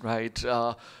follows, right?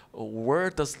 Where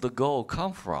does the goal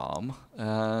come from,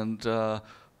 and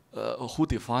who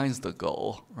defines the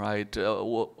goal, right?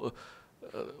 To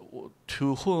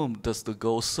whom does the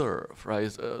goal serve,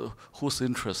 right? Whose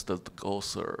interest does the goal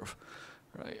serve,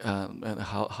 right? And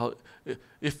how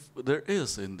if there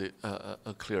is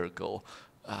a clear goal,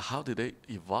 how did it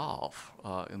evolve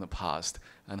in the past,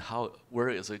 and where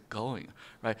is it going,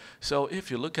 right? So if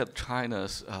you look at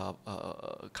China's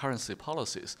currency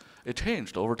policies, it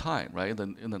changed over time, right?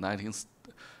 In the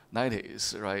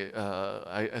 1990s, right?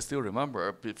 I still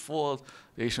remember before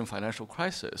the Asian financial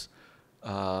crisis,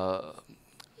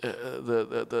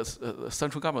 the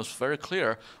central government is very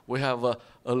clear. We have a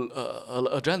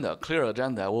agenda, clear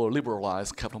agenda. We'll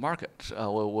liberalize capital market.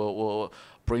 We'll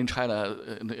bring China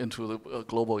into the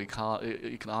global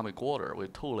economic order. We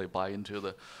totally buy into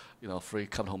the free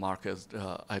capital market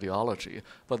ideology.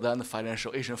 But then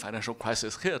the Asian financial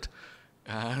crisis hit,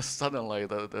 and suddenly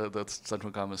the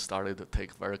central government started to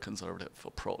take a very conservative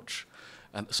approach.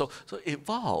 And so it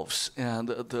evolves, and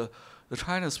the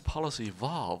China's policy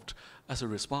evolved as a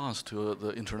response to the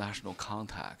international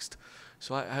context.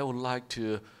 So I would like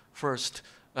to first,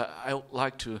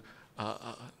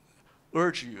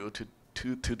 urge you to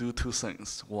do two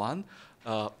things. One,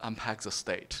 unpack the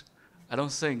state. I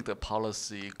don't think the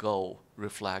policy goal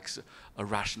reflects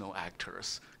rational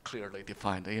actors' clearly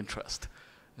defined interest.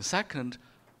 And second,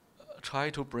 try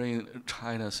to bring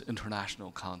China's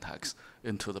international context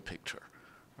into the picture,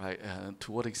 right? And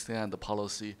to what extent the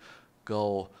policy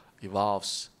goal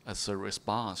evolves as a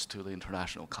response to the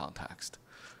international context.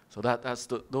 So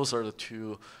those are the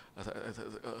two,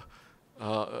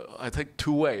 I think,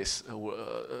 two ways,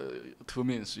 two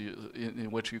means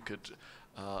in which you could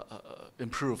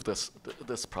improve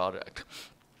this project.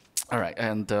 All right,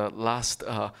 and last,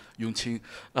 Yongqing,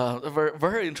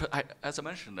 very interesting. As I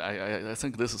mentioned, I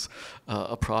think this is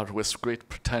a project with great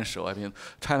potential. I mean,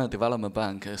 China Development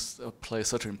Bank plays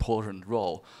such an important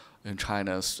role in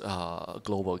China's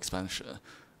global expansion,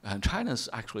 and China's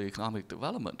actually economic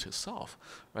development itself,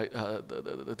 right?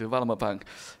 The development bank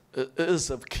is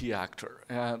a key actor,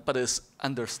 but it's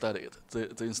understudied.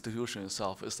 The institution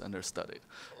itself is understudied.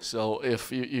 So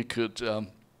if you could,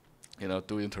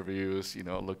 do interviews,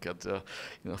 look at,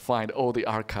 find all the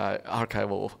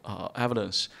archival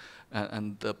evidence,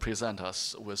 and present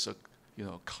us with a,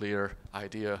 clear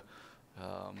idea,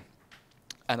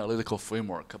 analytical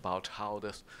framework about how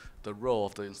the role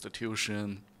of the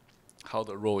institution, how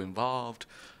the role involved,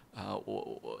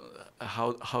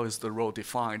 how is the role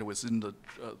defined within the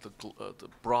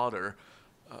broader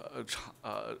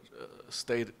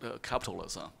state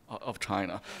capitalism of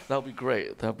China. That would be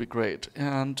great. That would be great.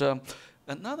 And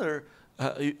another,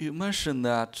 you mentioned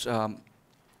that.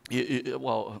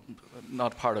 Well,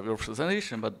 not part of your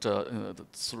presentation, but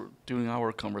during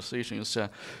our conversation, you said,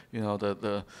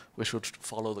 that we should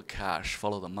follow the cash,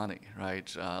 follow the money,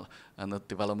 right? And the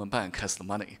development bank has the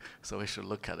money, so we should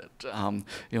look at it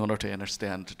in order to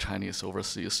understand Chinese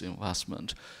overseas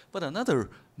investment. But another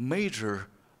major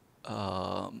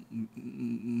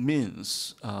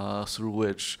means through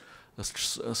which the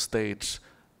state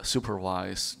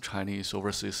supervise Chinese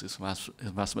overseas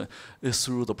investment is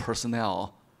through the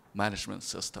personnel management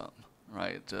system,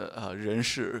 right? 人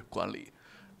事管理.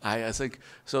 I think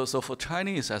so. So for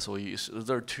Chinese SOEs,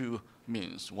 there are two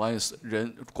means. One is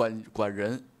管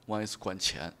人, one is 管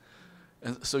钱.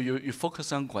 And so you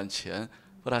focus on 管钱,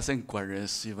 but I think 管人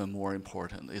is even more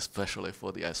important, especially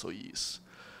for the SOEs.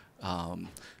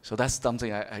 So that's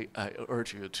something I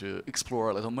urge you to explore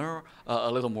a little more,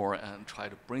 and try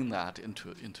to bring that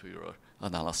into your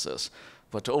analysis.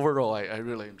 But overall, I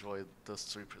really enjoyed those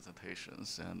three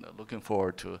presentations, and looking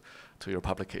forward to your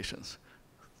publications.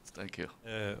 Thank you.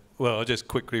 Well, I'll just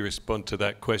quickly respond to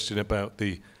that question about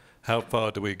how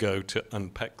far do we go to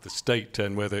unpack the state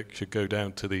and whether it should go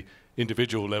down to the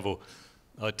individual level.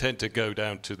 I tend to go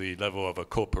down to the level of a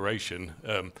corporation.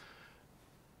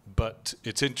 But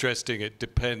it's interesting, it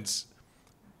depends.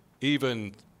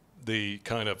 Even the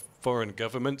kind of foreign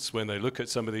governments, when they look at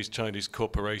some of these Chinese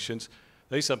corporations,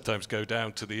 they sometimes go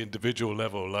down to the individual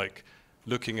level, like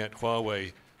looking at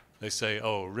Huawei. They say,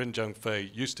 oh, Ren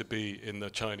Zhengfei used to be in the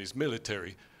Chinese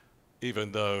military,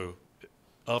 even though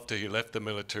after he left the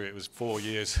military, it was 4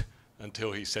 years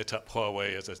until he set up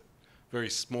Huawei as a very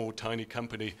small, tiny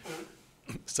company.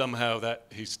 Somehow that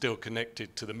he's still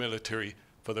connected to the military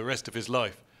for the rest of his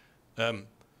life.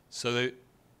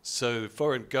 So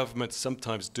foreign governments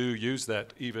sometimes do use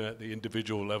that, even at the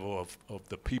individual level of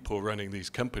the people running these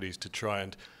companies, to try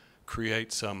and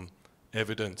create some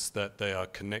evidence that they are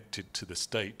connected to the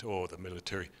state or the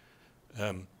military.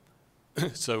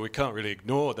 So we can't really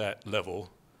ignore that level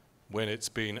when it's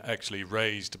been actually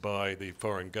raised by the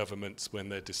foreign governments when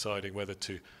they're deciding whether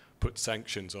to put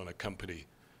sanctions on a company.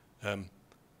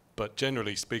 But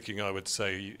generally speaking, I would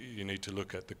say you need to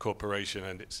look at the corporation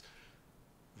and its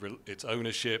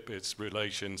ownership, its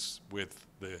relations with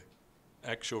the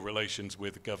actual relations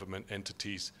with government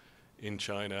entities in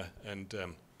China, and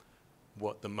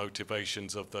what the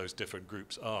motivations of those different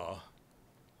groups are.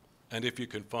 And if you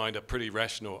can find a pretty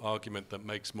rational argument that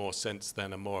makes more sense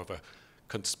than a more of a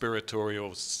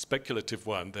conspiratorial, speculative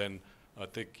one, then I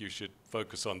think you should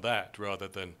focus on that rather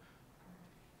than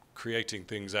creating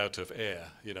things out of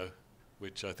air,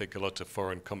 which I think a lot of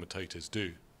foreign commentators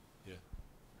do. Yeah.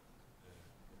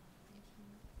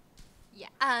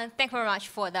 Yeah, thank you very much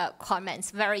for the comments.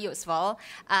 Very useful.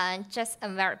 Just a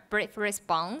very brief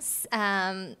response.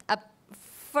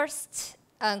 First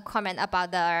comment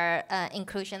about the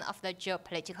inclusion of the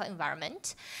geopolitical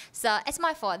environment. So it's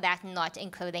my fault that not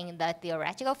including the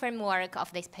theoretical framework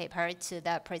of this paper to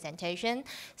the presentation.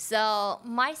 So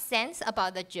my sense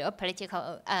about the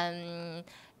geopolitical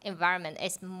environment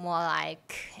is more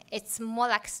like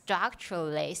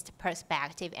structuralist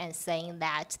perspective, and saying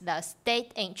that the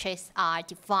state interests are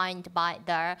defined by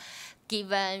the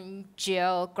given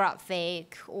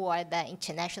geographic or the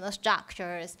international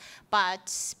structures.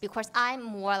 But because I'm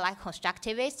more like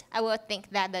constructivist, I will think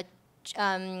that the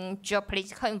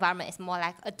geopolitical environment is more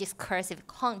like a discursive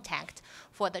context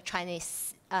for the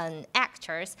Chinese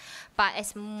actors, but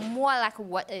it's more like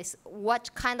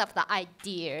what kind of the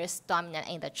ideas dominant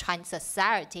in the Chinese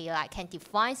society like can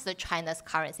define the China's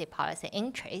currency policy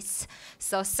interests.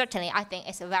 So certainly I think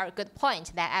it's a very good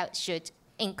point that I should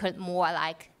include more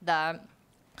like the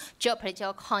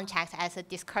geopolitical context as a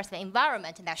discursive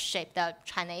environment that shape the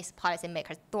Chinese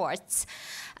policymakers' thoughts.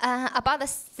 About the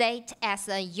state as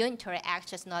a unitary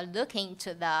actors not looking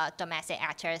to the domestic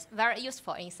actors, very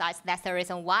useful insights. That's the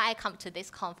reason why I come to this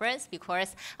conference,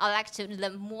 because I like to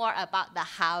learn more about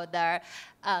how the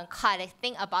colleagues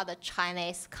think about the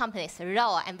Chinese companies'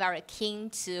 role. I'm very keen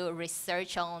to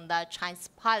research on the Chinese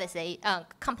policy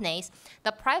companies,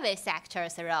 the private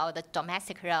sector's role, the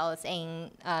domestic roles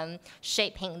in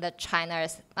shaping the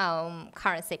China's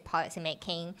currency policy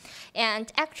making.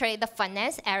 And actually, the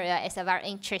finance area is a very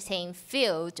interesting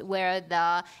field where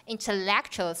the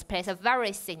intellectuals plays a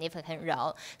very significant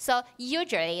role. So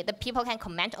usually, the people can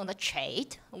comment on the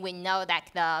trade. We know that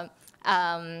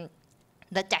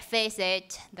the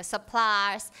deficit, the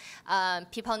supplies,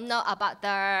 people know about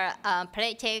the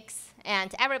politics,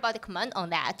 and everybody comment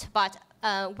on that. But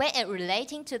when it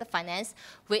relating to the finance,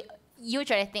 we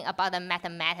usually think about the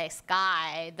mathematics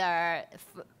guy, the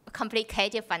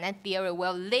complicated finance theory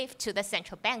will leave to the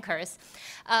central bankers.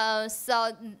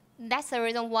 So that's the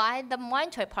reason why the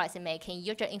monetary policy making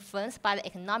usually influenced by the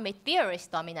economic theories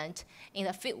dominant in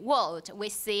the field world. We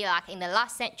see like in the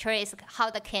last centuries how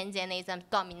the Keynesianism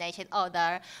dominated all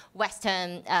the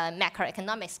Western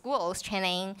macroeconomic schools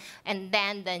training, and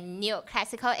then the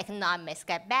neoclassical economics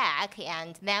get back,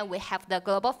 and then we have the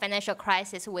global financial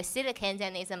crisis. We see the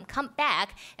Keynesianism come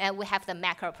back, and we have the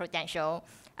macroprudential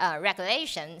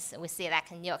regulations. We see like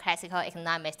neoclassical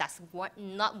economics does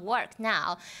not work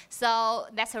now. So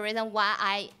that's the reason why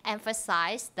I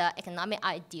emphasize the economic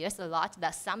ideas a lot, the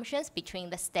assumptions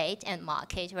between the state and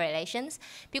market relations,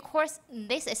 because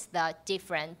this is the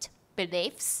different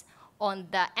beliefs on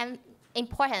the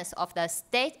importance of the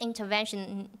state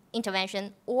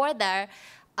intervention or the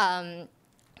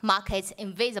market's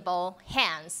invisible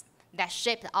hands that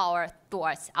shaped our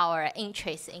thoughts, our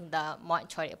interests in the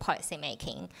monetary policy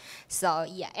making. So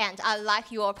yeah, and I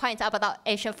like your point about the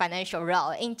Asian financial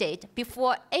role. Indeed,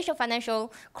 before Asian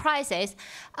financial crisis,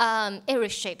 it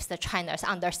reshapes the China's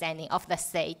understanding of the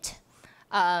state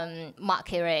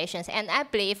market relations, and I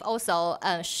believe also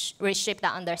reshape the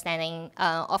understanding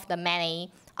of the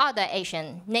many other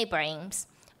Asian neighboring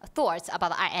thoughts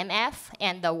about the IMF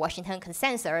and the Washington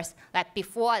consensus. Like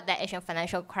before the Asian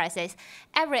financial crisis,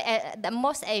 the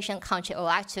most Asian countries would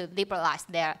like to liberalize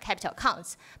their capital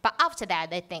accounts. But after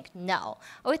that, they think no.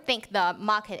 We think the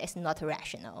market is not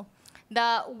rational.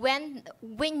 When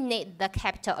we need the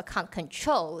capital account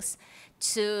controls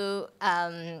to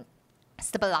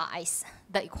stabilize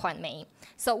the economy.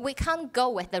 So we can't go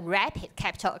with the rapid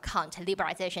capital account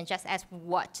liberalization just as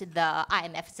what the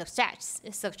IMF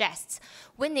suggests.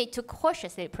 We need to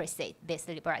cautiously proceed this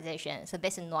liberalization. So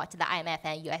this is not the IMF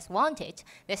and US wanted.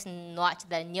 This is not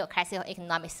the neoclassical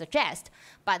economics suggest.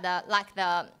 But like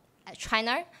the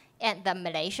China and the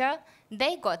Malaysia,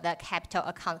 they got the capital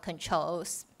account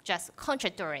controls just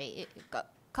contradictory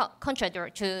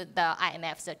to the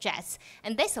IMF suggests,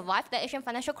 and they survived the Asian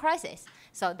financial crisis.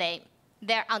 So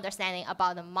their understanding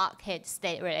about the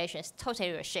market-state relations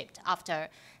totally reshaped after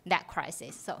that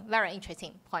crisis. So very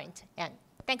interesting point, and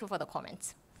thank you for the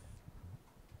comments.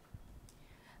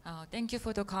 Thank you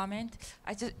for the comment.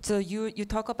 So you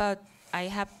talk about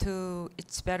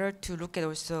it's better to look at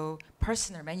also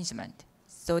personal management.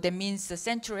 So that means the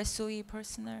central SOE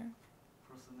personnel.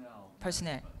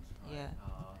 Personnel. Right? Yeah.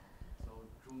 So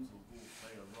中组部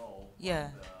play a role.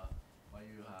 Yeah. When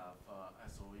you have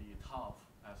SOE, top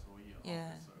SOE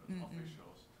Yeah.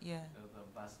 officials Yeah. at the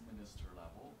best minister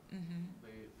level,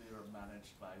 they are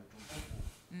managed by 中组部.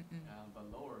 And the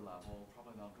lower level,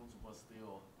 probably not 中组部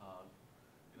still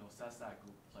SASAC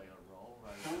will play a role,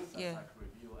 right? Yeah. SASAC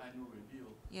annual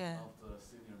review Yeah. of the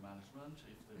senior management.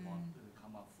 If they want to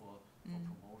come up for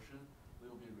promotion, they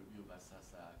will be reviewed by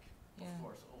SASAC. Yeah. Of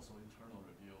course, also internal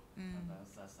review and then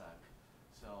SASAC.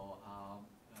 So,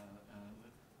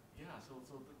 yeah, so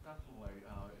definitely,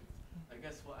 I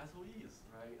guess for SOEs,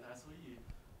 right? SOE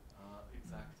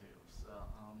executives,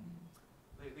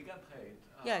 they get paid.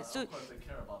 Yeah, so of course, they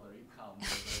care about their income,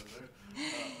 their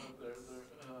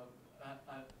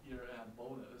year-end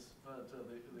bonus, but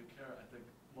they care, I think,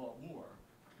 more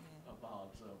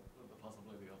about the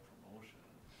possibility of promotion.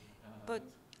 But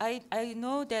I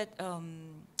know that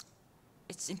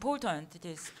it's important,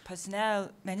 this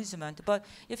personnel management, but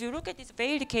if you look at these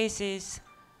failed cases,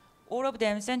 all of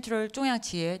them central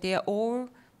Zhongyangqie, they are all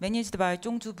managed by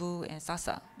Zhongzhubu and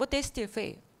Sasa, but they still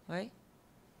fail, right?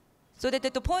 So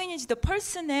that the point is the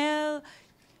personnel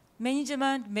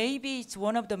management, maybe it's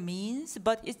one of the means,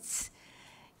 but it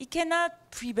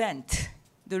cannot prevent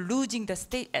the losing the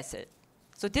state asset.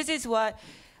 So this is what,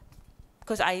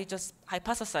 because I just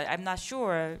hypothesize, I'm not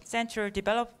sure, Central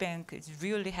Development Bank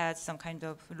really has some kind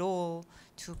of law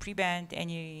to prevent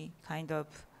any kind of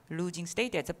losing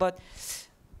state assets, but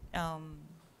I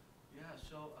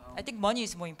think money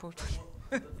is more important.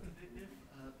 Well,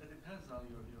 it depends on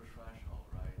your threshold,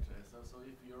 right? So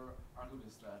if your argument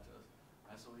is that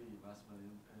SOE investment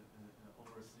in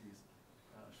overseas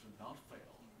should not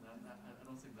fail, then I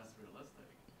don't think that's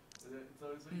realistic.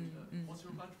 What's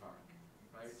your benchmark,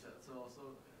 right? So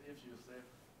if you say,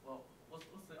 well,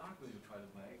 what's the argument you try to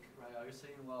make, right? Are you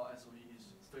saying, well,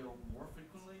 SOEs fail more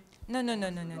frequently? No. So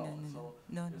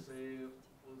you say,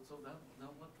 well, so then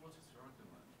what is your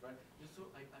argument, right?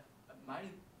 So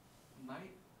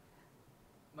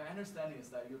my understanding is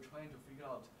that you're trying to figure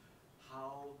out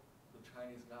how the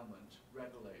Chinese government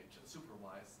regulate,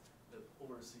 supervise the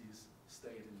overseas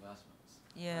state investments.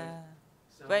 Yeah. Right?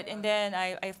 So But and then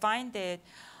I find that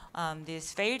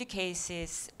these failed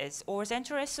cases is all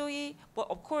central SOE. Well,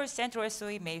 of course, central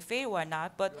SOE may fail or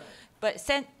not, but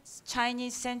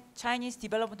Chinese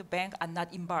Development Bank are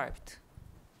not involved.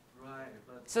 Right.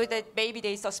 But So that maybe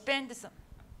they suspend some.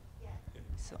 Yeah.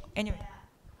 So anyway. Many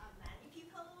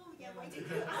people, waiting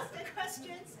to ask the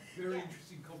questions. Very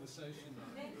interesting conversation.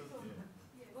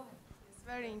 It's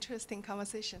very interesting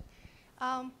conversation.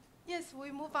 Yes,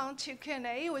 we move on to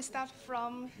Q&A. We start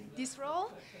from this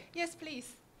row. Yes,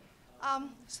 please.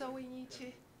 So we need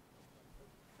to.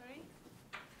 Sorry.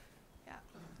 Yeah.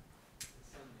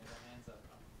 Hands up.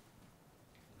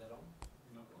 Is that on?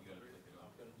 No, you got to click it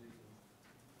off.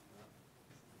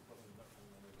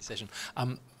 Session.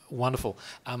 Wonderful.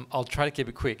 I'll try to keep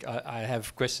it quick. I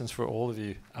have questions for all of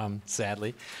you,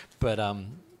 sadly, but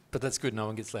that's good. No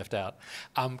one gets left out.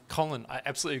 Colin, I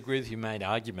absolutely agree with your main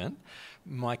argument.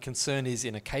 My concern is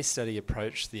in a case study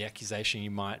approach, the accusation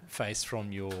you might face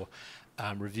from your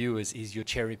reviewers is you're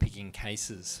cherry picking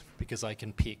cases, because I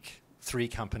can pick 3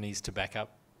 companies to back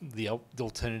up the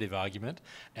alternative argument,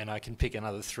 and I can pick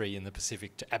another 3 in the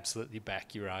Pacific to absolutely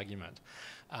back your argument.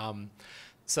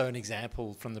 So an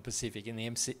example from the Pacific, in the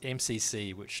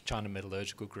MCC, which China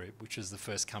Metallurgical Group, which is the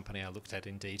first company I looked at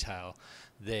in detail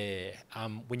there,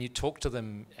 when you talk to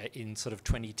them in sort of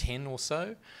 2010 or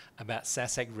so about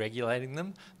SASAC regulating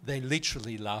them, they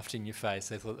literally laughed in your face.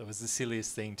 They thought it was the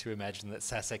silliest thing to imagine that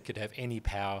SASAC could have any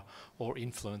power or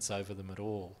influence over them at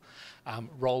all.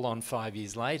 Roll on 5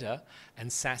 years later, and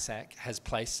SASAC has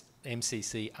placed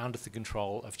MCC under the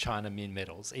control of China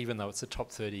Minmetals, even though it's a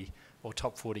top 30 or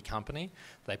top 40 company.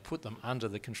 They put them under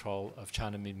the control of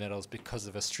China Minmetals because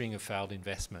of a string of failed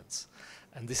investments.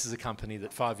 And this is a company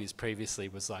that 5 years previously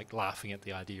was like laughing at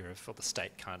the idea of, well, the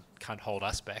state can't hold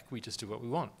us back, we just do what we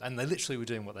want. And they literally were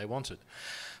doing what they wanted,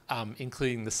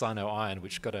 including the Sino Iron,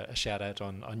 which got a shout out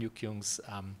on Yuk Kyung's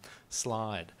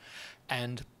slide.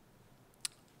 And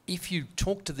if you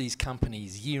talk to these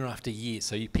companies year after year,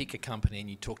 so you pick a company and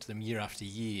you talk to them year after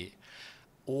year,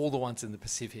 all the ones in the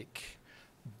Pacific,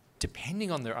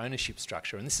 depending on their ownership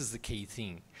structure, and this is the key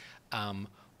thing,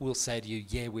 will say to you,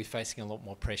 yeah, we're facing a lot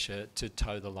more pressure to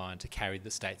toe the line, to carry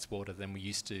the state's water than we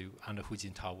used to under Hu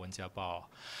Jintao Wen Jiabao.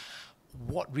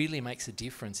 What really makes a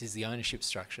difference is the ownership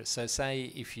structure. So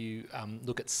say if you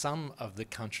look at some of the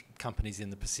companies in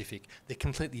the Pacific, they're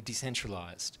completely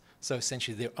decentralized. So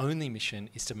essentially their only mission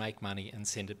is to make money and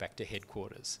send it back to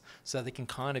headquarters. So they can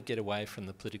kind of get away from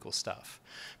the political stuff.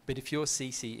 But if you're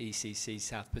CCECC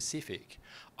South Pacific,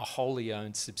 a wholly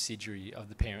owned subsidiary of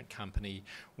the parent company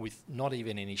with not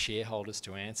even any shareholders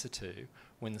to answer to,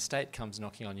 when the state comes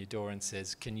knocking on your door and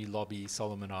says, can you lobby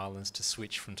Solomon Islands to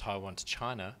switch from Taiwan to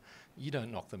China, you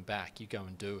don't knock them back, you go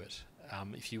and do it.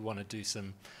 If you want to do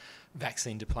some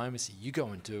vaccine diplomacy, you go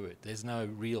and do it. There's no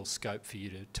real scope for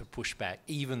you to push back,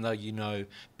 even though you know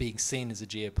being seen as a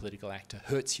geopolitical actor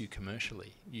hurts you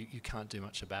commercially. You can't do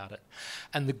much about it.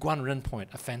 And the Guanren point,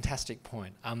 a fantastic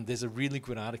point. There's a really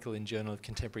good article in Journal of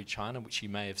Contemporary China, which you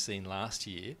may have seen last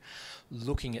year,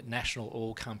 looking at national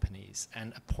oil companies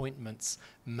and appointments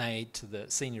made to the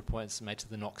senior appointments made to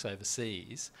the NOCs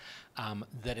overseas,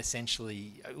 that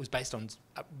essentially, it was based on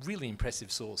a really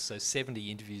impressive source, so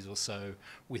 70 interviews or so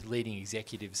with leading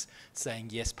executives saying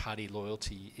yes, party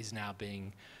loyalty is now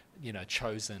being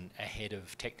chosen ahead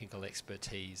of technical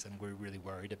expertise, and we're really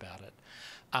worried about it.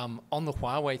 On the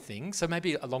Huawei thing, so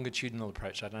maybe a longitudinal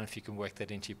approach, I don't know if you can work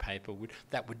that into your paper,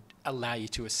 that would allow you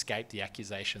to escape the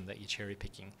accusation that you're cherry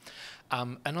picking.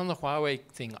 And on the Huawei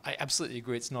thing, I absolutely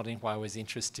agree it's not in Huawei's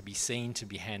interest to be seen to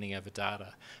be handing over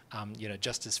data.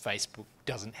 Just as Facebook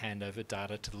doesn't hand over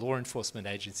data to law enforcement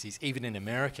agencies, even in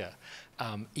America,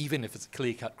 even if it's a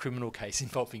clear-cut criminal case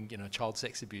involving child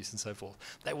sex abuse and so forth,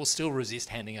 they will still resist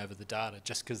handing over the data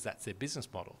just because that's their business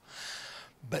model.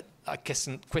 But I guess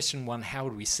in question one, how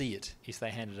would we see it if they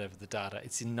handed over the data?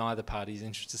 It's in neither party's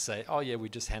interest to say, oh yeah, we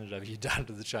just handed over your data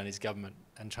to the Chinese government,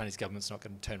 and the Chinese government's not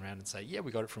going to turn around and say, yeah,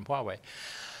 we got it from Huawei.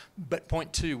 But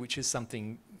point two, which is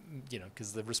something,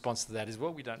 because the response to that is,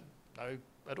 well, we don't know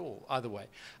at all, either way.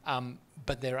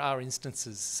 But there are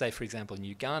instances, say for example in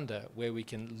Uganda, where we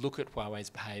can look at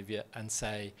Huawei's behaviour and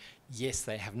say, yes,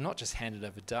 they have not just handed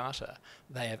over data,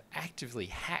 they have actively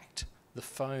hacked the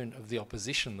phone of the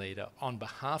opposition leader on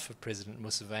behalf of President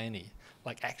Museveni,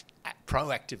 like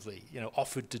proactively,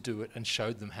 offered to do it and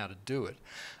showed them how to do it.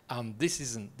 This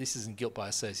isn't guilt by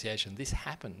association. This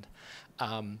happened.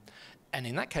 And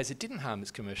in that case, it didn't harm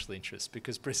its commercial interests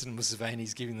because President Museveni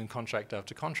is giving them contract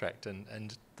after contract,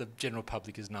 and the general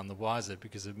public is none the wiser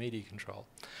because of media control.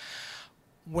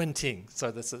 Wenting,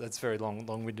 so that's very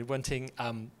long-winded. Wenting,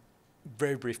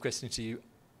 very brief question to you.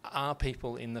 Are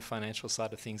people in the financial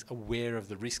side of things aware of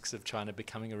the risks of China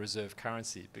becoming a reserve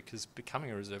currency? Because becoming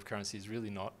a reserve currency is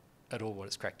really not at all what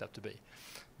it's cracked up to be.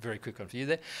 Very quick one for you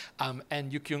there.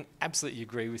 And Yukyung, absolutely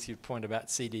agree with your point about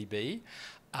CDB.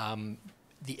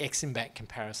 The Exim Bank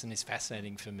comparison is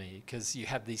fascinating for me because you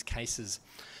have these cases.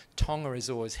 Tonga is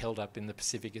always held up in the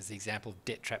Pacific as the example of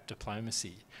debt trap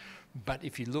diplomacy. But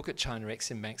if you look at China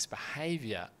Exim Bank's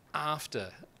behaviour after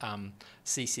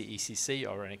CCECC,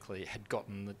 ironically, had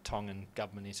gotten the Tongan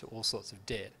government into all sorts of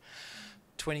debt,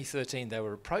 2013 they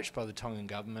were approached by the Tongan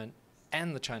government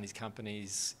and the Chinese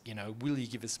companies, will you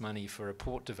give us money for a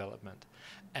port development?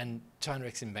 And China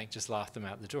Exim Bank just laughed them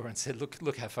out the door and said,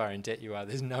 look how far in debt you are.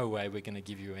 There's no way we're going to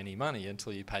give you any money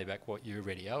until you pay back what you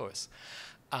already owe us.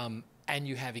 And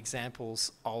you have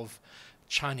examples of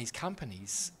Chinese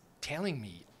companies telling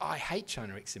me, I hate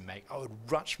China Exim Bank. I would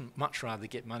much rather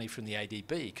get money from the ADB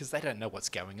because they don't know what's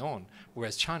going on.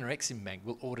 Whereas China Exim Bank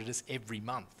will audit us every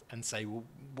month and say, well,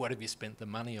 what have you spent the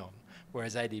money on?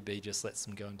 Whereas ADB just lets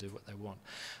them go and do what they want.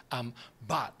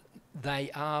 But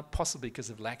they are, possibly because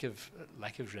of lack of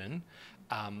ren,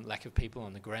 lack of people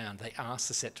on the ground, they are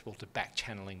susceptible to back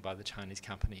channeling by the Chinese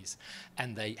companies,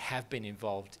 and they have been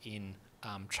involved in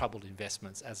troubled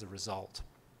investments as a result.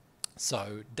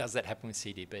 So does that happen with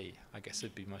CDB? I guess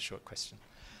would be my short question.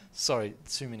 Sorry,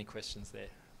 too many questions there.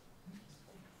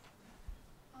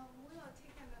 We'll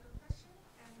take another question,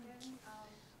 and then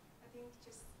I think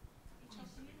just each of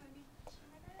you maybe 2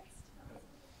 minutes to answer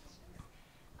the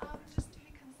questions. Just to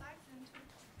be concise and to...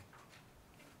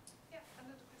 Yeah,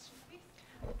 another question,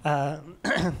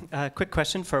 please. Quick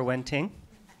question for Wenting.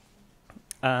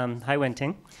 Hi,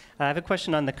 Wenting. I have a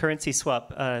question on the currency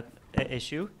swap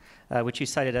issue, which you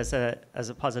cited as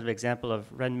a positive example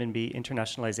of renminbi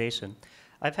internationalization.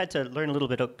 I've had to learn a little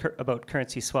bit about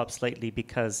currency swaps lately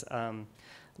because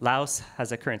Laos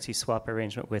has a currency swap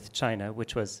arrangement with China,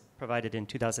 which was provided in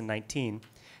 2019,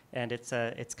 and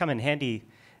it's come in handy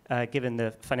given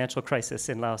the financial crisis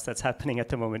in Laos that's happening at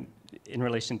the moment in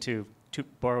relation to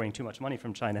borrowing too much money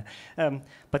from China.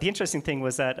 But the interesting thing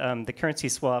was that the currency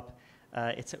swap,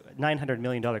 it's a $900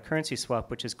 million currency swap,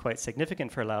 which is quite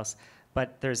significant for Laos,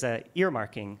 but there's a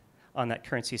earmarking on that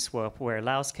currency swap where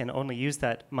Laos can only use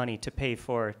that money to pay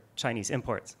for Chinese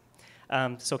imports.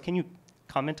 So can you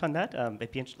comment on that?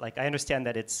 I understand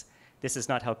that this is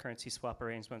not how currency swap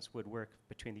arrangements would work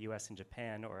between the US and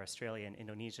Japan or Australia and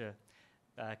Indonesia.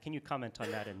 Can you comment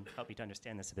on that and help me to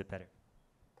understand this a bit better?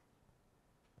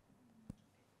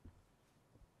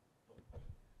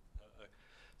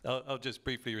 I'll just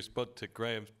briefly respond to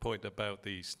Graham's point about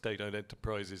the state-owned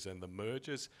enterprises and the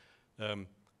mergers.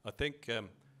 I think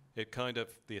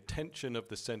the attention of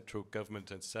the central government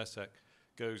and SASAC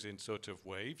goes in sort of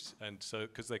waves, and so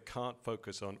because they can't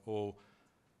focus on all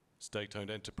state-owned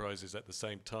enterprises at the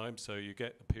same time. So you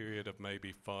get a period of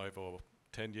maybe 5 or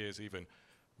 10 years even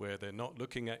where they're not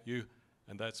looking at you,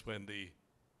 and that's when the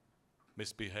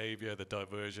misbehavior, the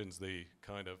diversions, the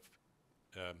kind of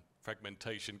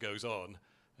fragmentation goes on,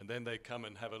 and then they come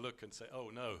and have a look and say, oh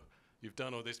no, you've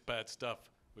done all this bad stuff,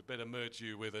 we better merge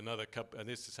you with another company, and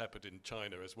this has happened in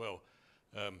China as well.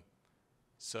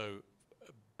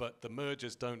 But the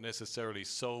mergers don't necessarily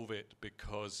solve it,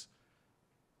 because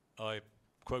I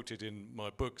quoted in my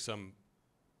book some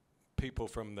people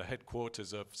from the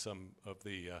headquarters of some of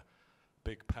the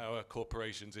big power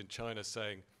corporations in China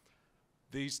saying,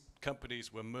 these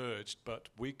companies were merged, but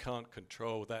we can't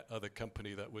control that other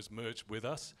company that was merged with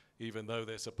us, even though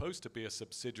they're supposed to be a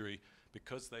subsidiary,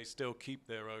 because they still keep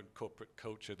their own corporate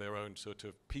culture, their own sort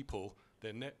of people,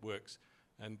 their networks.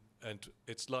 And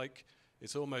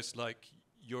it's almost like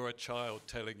you're a child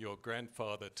telling your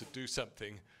grandfather to do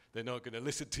something, they're not going to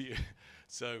listen to you.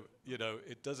 So, you know,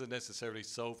 it doesn't necessarily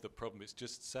solve the problem. It's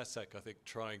just SASAC, I think,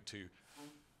 trying to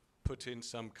put in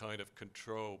some kind of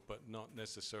control, but not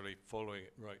necessarily following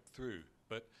it right through.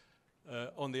 But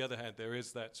on the other hand, there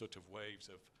is that sort of waves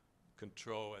of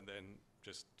control, and then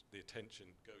just the attention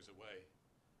goes away.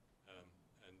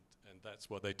 And that's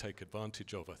what they take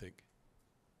advantage of, I think.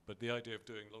 But the idea of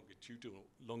doing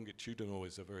longitudinal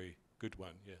is a very good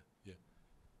one, yeah.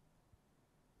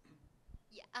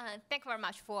 Yeah, thank you very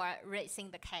much for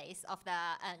raising the case of the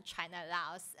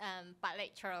China-Laos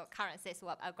bilateral currency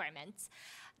swap agreement.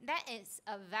 That is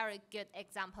a very good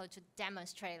example to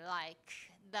demonstrate, like,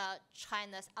 the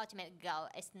China's ultimate goal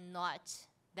is not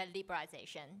the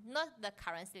liberalization, not the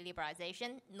currency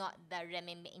liberalization, not the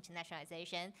renminbi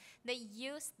internationalization. They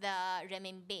use the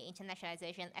renminbi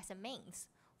internationalization as a means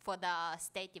for the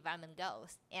state development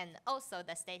goals, and also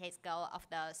the state's goal of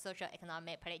the social,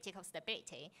 economic, political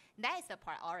stability. That is a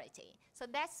priority. So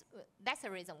that's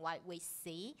the reason why we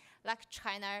see, like,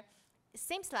 China, it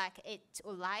seems like it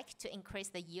would like to increase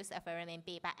the use of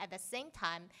renminbi, but at the same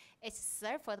time, it's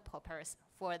served for the purpose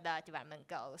for the development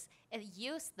goals. It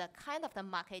uses the kind of the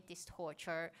market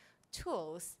distortion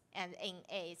tools and in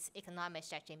its economic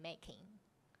strategy making.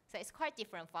 So it's quite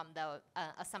different from the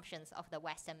assumptions of the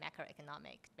Western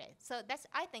macroeconomic. So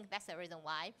I think that's the reason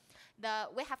why the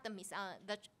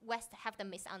West have the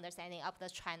misunderstanding of the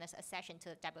China's accession to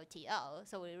the WTO.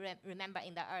 So we remember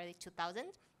in the early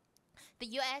 2000s, the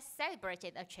U.S.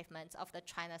 celebrated achievements of the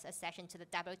China's accession to the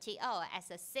WTO as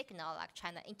a signal, like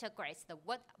China integrates the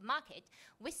world market.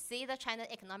 We see the China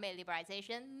economic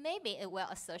liberalization, maybe it will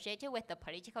associate it with the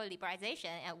political liberalization,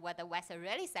 and whether the West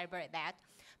really celebrate that.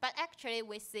 But actually,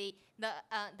 we see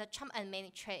the Trump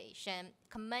administration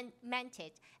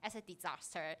commented as a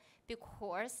disaster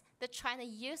because the China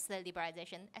used the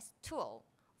liberalization as a tool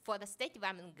for the state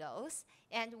development goals,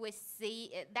 and we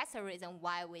see that's the reason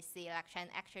why we see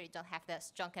China actually don't have the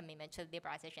strong commitment to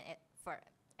liberalization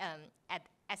at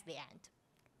the end.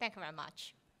 Thank you very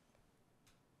much.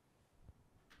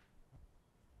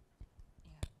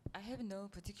 Yeah, I have no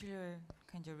particular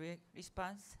kind of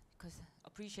response because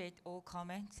appreciate all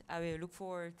comments. I will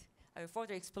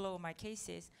further explore my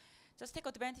cases. Just take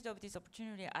advantage of this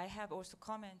opportunity. I have also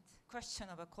question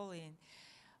about Colin.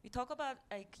 We talk about,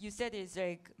 like you said, is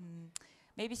like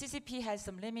maybe CCP has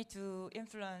some limit to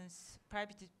influence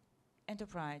private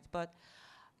enterprise, but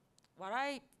what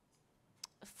I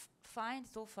find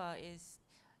so far is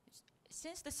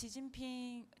since the Xi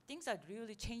Jinping, things are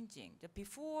really changing. The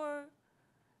before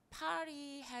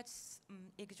party has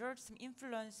exerted some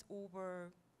influence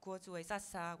over Guozhou,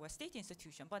 SASAC, or state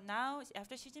institution, but now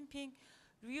after Xi Jinping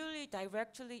really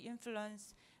directly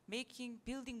influence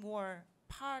building more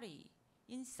party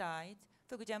inside.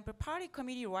 For example, party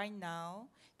committee right now,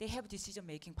 they have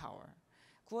decision-making power.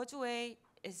 Guozhou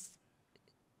is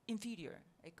inferior.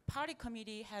 Like, party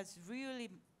committee has really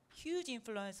huge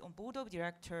influence on board of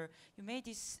director. You may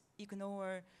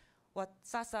ignore what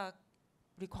SASAC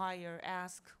require,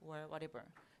 ask, or whatever.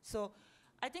 So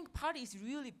I think party is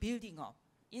really building up.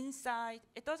 Inside,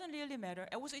 it doesn't really matter.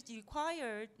 And also it's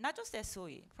required, not just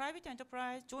SOE, private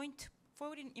enterprise, joint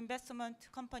foreign investment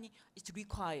company, it's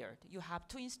required. You have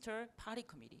to install party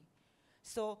committee.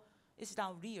 So it's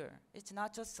now real. It's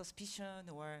not just suspicion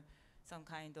or some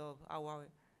kind of our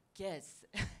guess.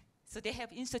 So they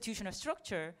have institutional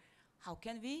structure. How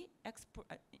can we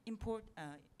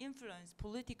influence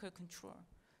political control?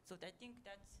 So I think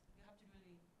that's, you have to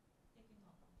really take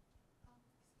into account.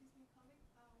 Excuse me, colleague.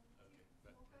 Okay.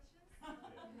 More questions?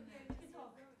 Okay, just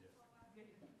talk.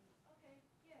 Okay,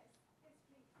 yes,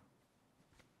 please.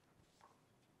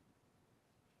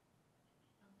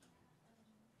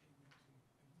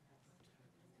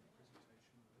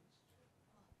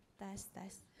 That's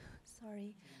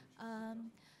sorry.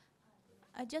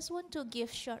 I just want to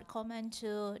give short comment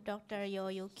to Dr.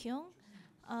 Yo Kyung.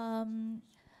 I'm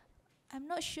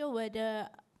not sure whether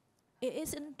it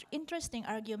is an interesting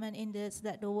argument in this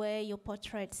that the way you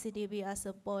portrayed CDB as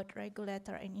a both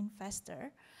regulator and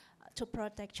investor to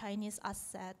protect Chinese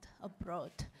asset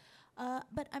abroad.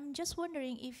 But I'm just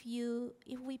wondering if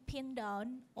we pin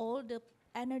down all the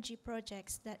energy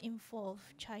projects that involve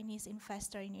Chinese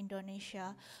investor in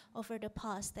Indonesia over the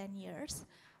past 10 years,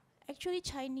 actually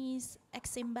Chinese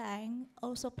Exim Bank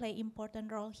also play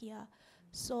important role here.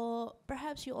 So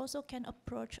perhaps you also can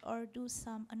approach or do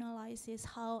some analysis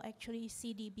how actually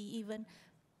CDB even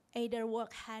either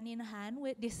work hand in hand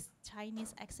with this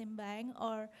Chinese Exim Bank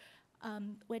or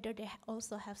whether they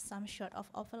also have some sort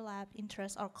of overlap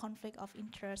interest or conflict of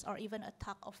interest or even a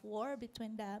tug of war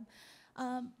between them.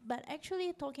 But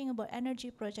actually talking about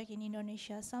energy project in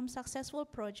Indonesia, some successful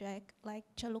project like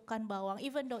Celukan Bawang,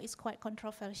 even though it's quite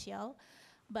controversial,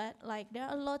 but like there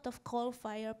are a lot of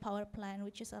coal-fired power plant,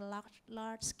 which is a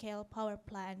large-scale power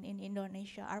plant in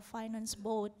Indonesia, are financed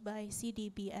both by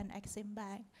CDB and Exim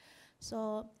Bank.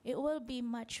 So it will be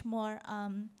much more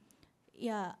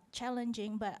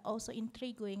challenging, but also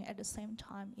intriguing at the same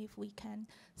time if we can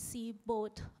see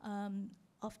both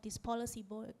of these policy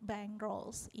bank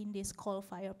roles in this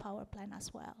coal-fired power plant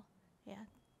as well. Yeah,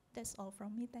 that's all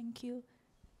from me. Thank you.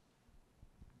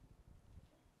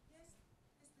 Yes,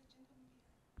 is the gentleman here?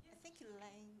 Yes. I think you're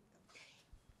lying.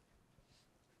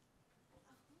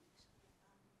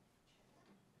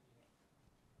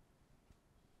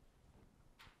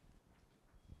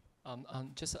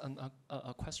 Just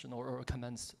a question or a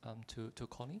comment to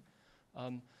Connie.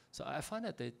 So I find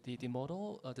that the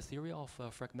model, the theory of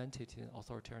fragmented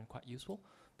authoritarian quite useful,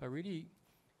 but really,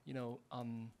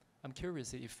 I'm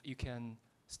curious if you can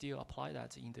still apply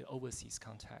that in the overseas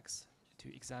context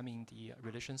to examine the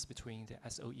relations between the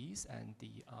SOEs and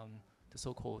the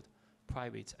so-called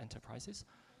private enterprises.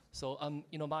 So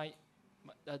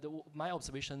my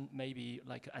observation may be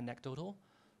like anecdotal,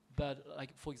 but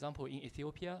like for example in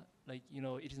Ethiopia, like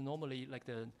it is normally like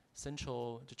the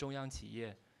central, the 中央企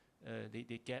业,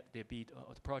 they get their bid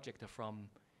or the project from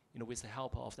with the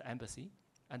help of the embassy,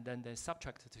 and then they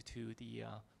subtract to the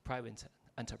private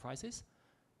enterprises,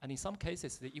 and in some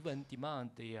cases they even demand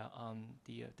the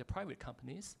private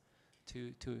companies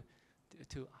to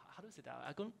how to say that,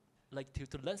 I don't like to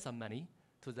lend some money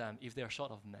to them if they are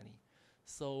short of money.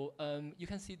 So you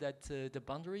can see that the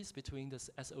boundaries between the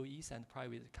SOEs and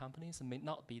private companies may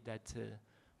not be that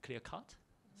clear cut.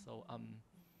 So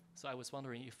so I was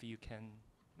wondering if you can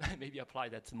maybe apply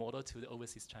that model to the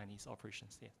overseas Chinese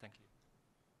operations. Yeah, thank you.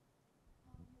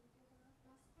 Last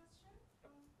question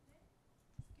from there.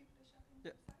 Just give the shot in.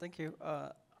 Yeah, thank you.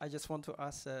 I just want to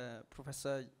ask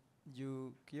Professor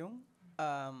Yu Kyung.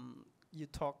 You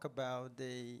talk about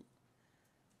the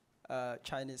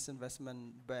Chinese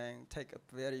investment bank take a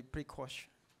very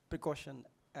precaution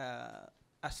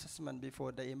assessment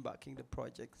before they embarking the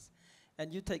projects,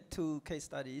 and you take two case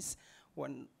studies.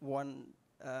 One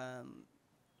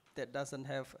that doesn't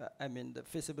have, the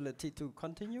feasibility to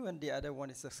continue, and the other one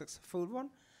is a successful one.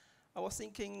 I was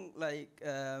thinking, like,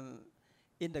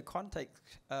 in the context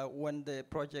when the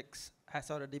project has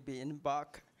already been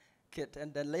embarked,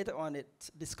 and then later on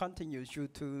it discontinues due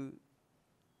to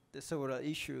the several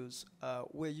issues,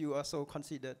 where you also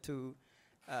consider to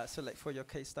select for your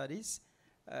case studies.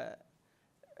 A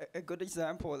good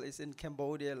example is in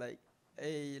Cambodia, like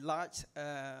a large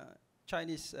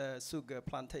Chinese sugar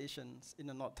plantations in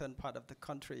the northern part of the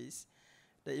countries.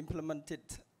 They implemented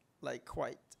like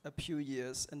quite a few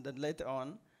years, and then later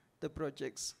on, the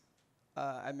projects,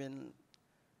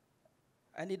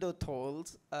 anecdotal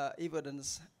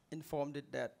evidence informed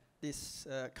it that this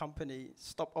company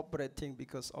stopped operating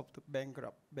because of the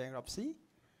bankruptcy.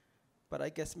 But I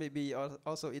guess maybe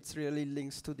also it's really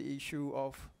links to the issue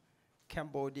of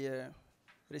Cambodia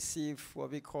receive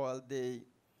what we call the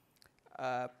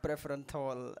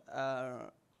preferential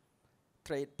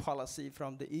trade policy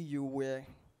from the EU, where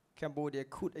Cambodia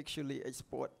could actually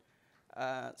export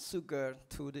sugar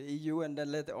to the EU, and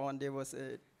then later on there was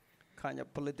a kind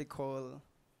of political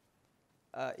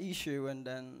issue, and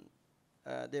then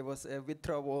there was a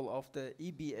withdrawal of the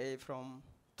EBA from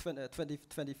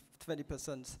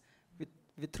 20%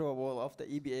 withdrawal of the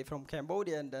EBA from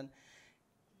Cambodia, and then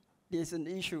there's an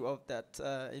issue of that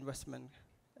investment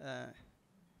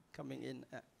coming in.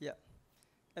 Yeah,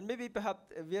 and maybe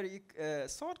perhaps a very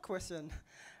short question.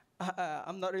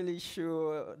 I'm not really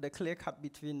sure the clear cut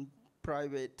between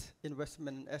private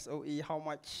investment and SOE, how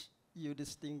much you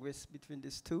distinguish between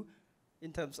these two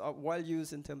in terms of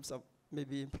values, in terms of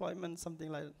maybe employment,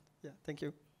 something like that. Yeah, thank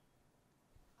you.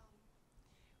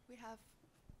 We have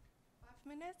 5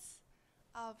 minutes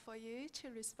for you to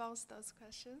respond to those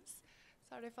questions.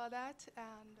 Sorry for that,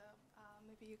 and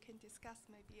maybe you can discuss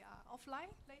maybe offline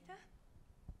later.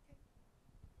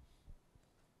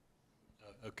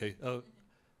 Okay,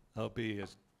 I'll be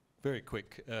very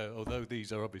quick, although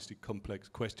these are obviously complex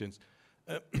questions.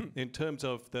 In terms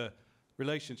of the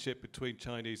relationship between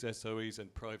Chinese SOEs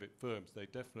and private firms, they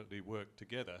definitely work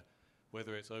together,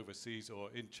 whether it's overseas or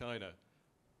in China.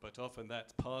 But often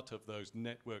that's part of those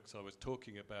networks I was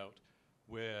talking about,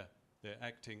 where they're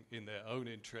acting in their own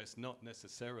interest, not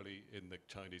necessarily in the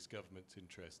Chinese government's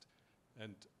interest.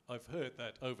 And I've heard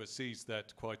that overseas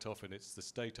that quite often it's the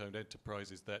state-owned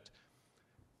enterprises that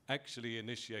actually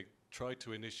try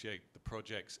to initiate the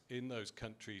projects in those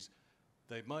countries.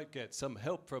 They might get some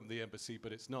help from the embassy,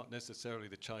 but it's not necessarily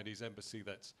the Chinese embassy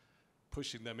that's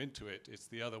pushing them into it. It's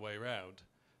the other way around.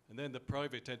 And then the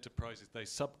private enterprises, they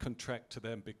subcontract to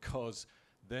them because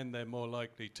then they're more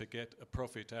likely to get a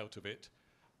profit out of it.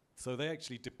 So they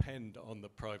actually depend on the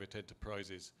private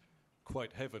enterprises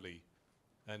quite heavily.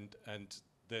 And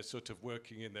they're sort of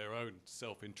working in their own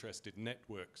self-interested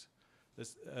networks.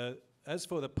 As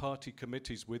for the party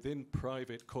committees within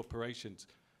private corporations,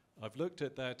 I've looked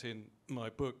at that in my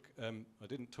book. I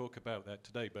didn't talk about that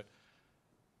today, but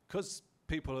because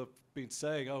people have been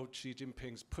saying, oh, Xi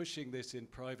Jinping's pushing this in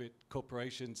private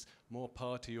corporations, more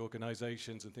party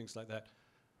organizations and things like that,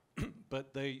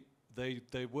 but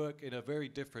they work in a very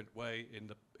different way in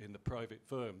the private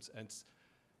firms. And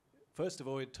first of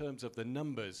all, in terms of the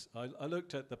numbers, I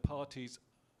looked at the party's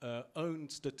own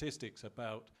statistics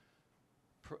about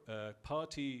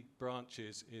party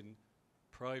branches in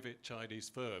private Chinese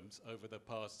firms over the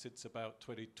past, since about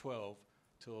 2012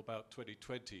 till about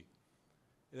 2020.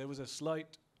 There was a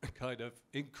slight kind of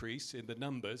increase in the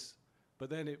numbers, but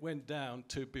then it went down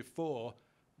to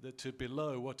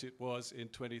below what it was in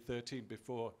 2013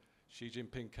 before Xi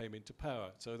Jinping came into power.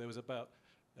 So there was about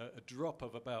a drop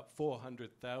of about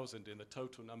 400,000 in the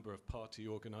total number of party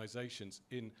organizations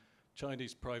in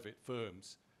Chinese private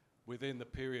firms within the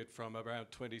period from around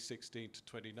 2016 to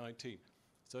 2019.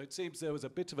 So it seems there was a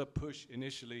bit of a push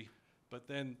initially, but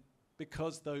then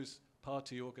because those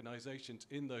party organizations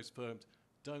in those firms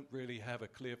don't really have a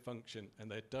clear function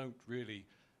and they don't really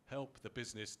help the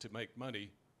business to make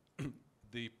money,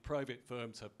 the private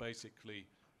firms have basically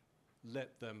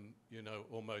let them,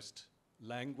 almost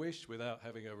languish without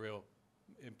having a real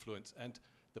influence. And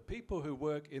the people who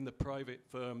work in the private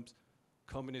firms,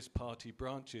 Communist Party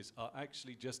branches, are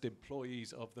actually just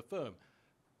employees of the firm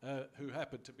who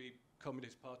happen to be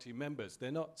Communist Party members.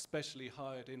 They're not specially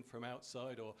hired in from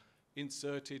outside or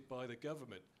inserted by the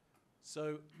government.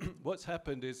 So what's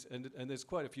happened is, and there's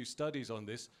quite a few studies on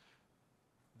this,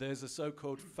 there's a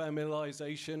so-called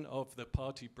familiarization of the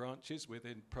party branches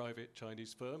within private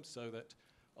Chinese firms, so that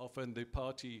often the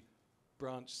party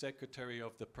branch secretary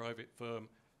of the private firm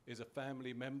is a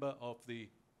family member of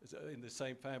in the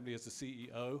same family as the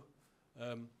CEO,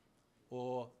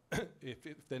 or if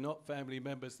they're not family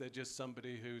members, they're just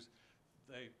somebody who's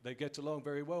they get along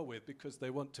very well with, because they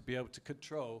want to be able to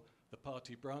control the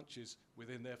party branches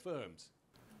within their firms.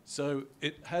 So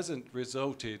it hasn't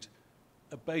resulted,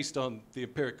 based on the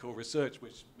empirical research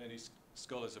which many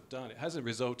scholars have done, it hasn't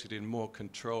resulted in more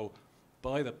control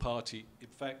by the party. In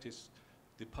fact,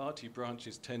 the party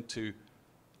branches tend to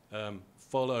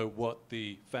follow what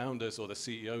the founders or the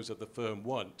CEOs of the firm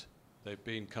want. They've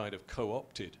been kind of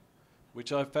co-opted,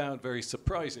 which I found very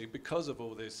surprising because of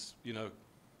all this,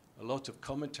 a lot of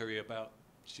commentary about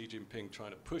Xi Jinping trying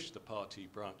to push the party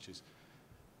branches.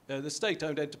 The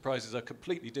state-owned enterprises are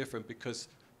completely different because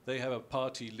they have a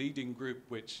party leading group,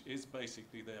 which is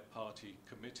basically their party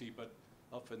committee, but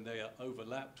often they are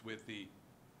overlapped with the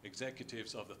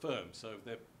executives of the firm, so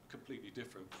they're completely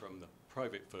different from the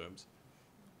private firms.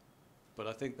 But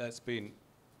I think that's been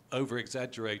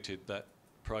over-exaggerated, that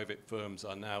private firms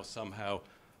are now somehow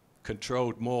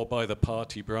controlled more by the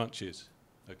party branches.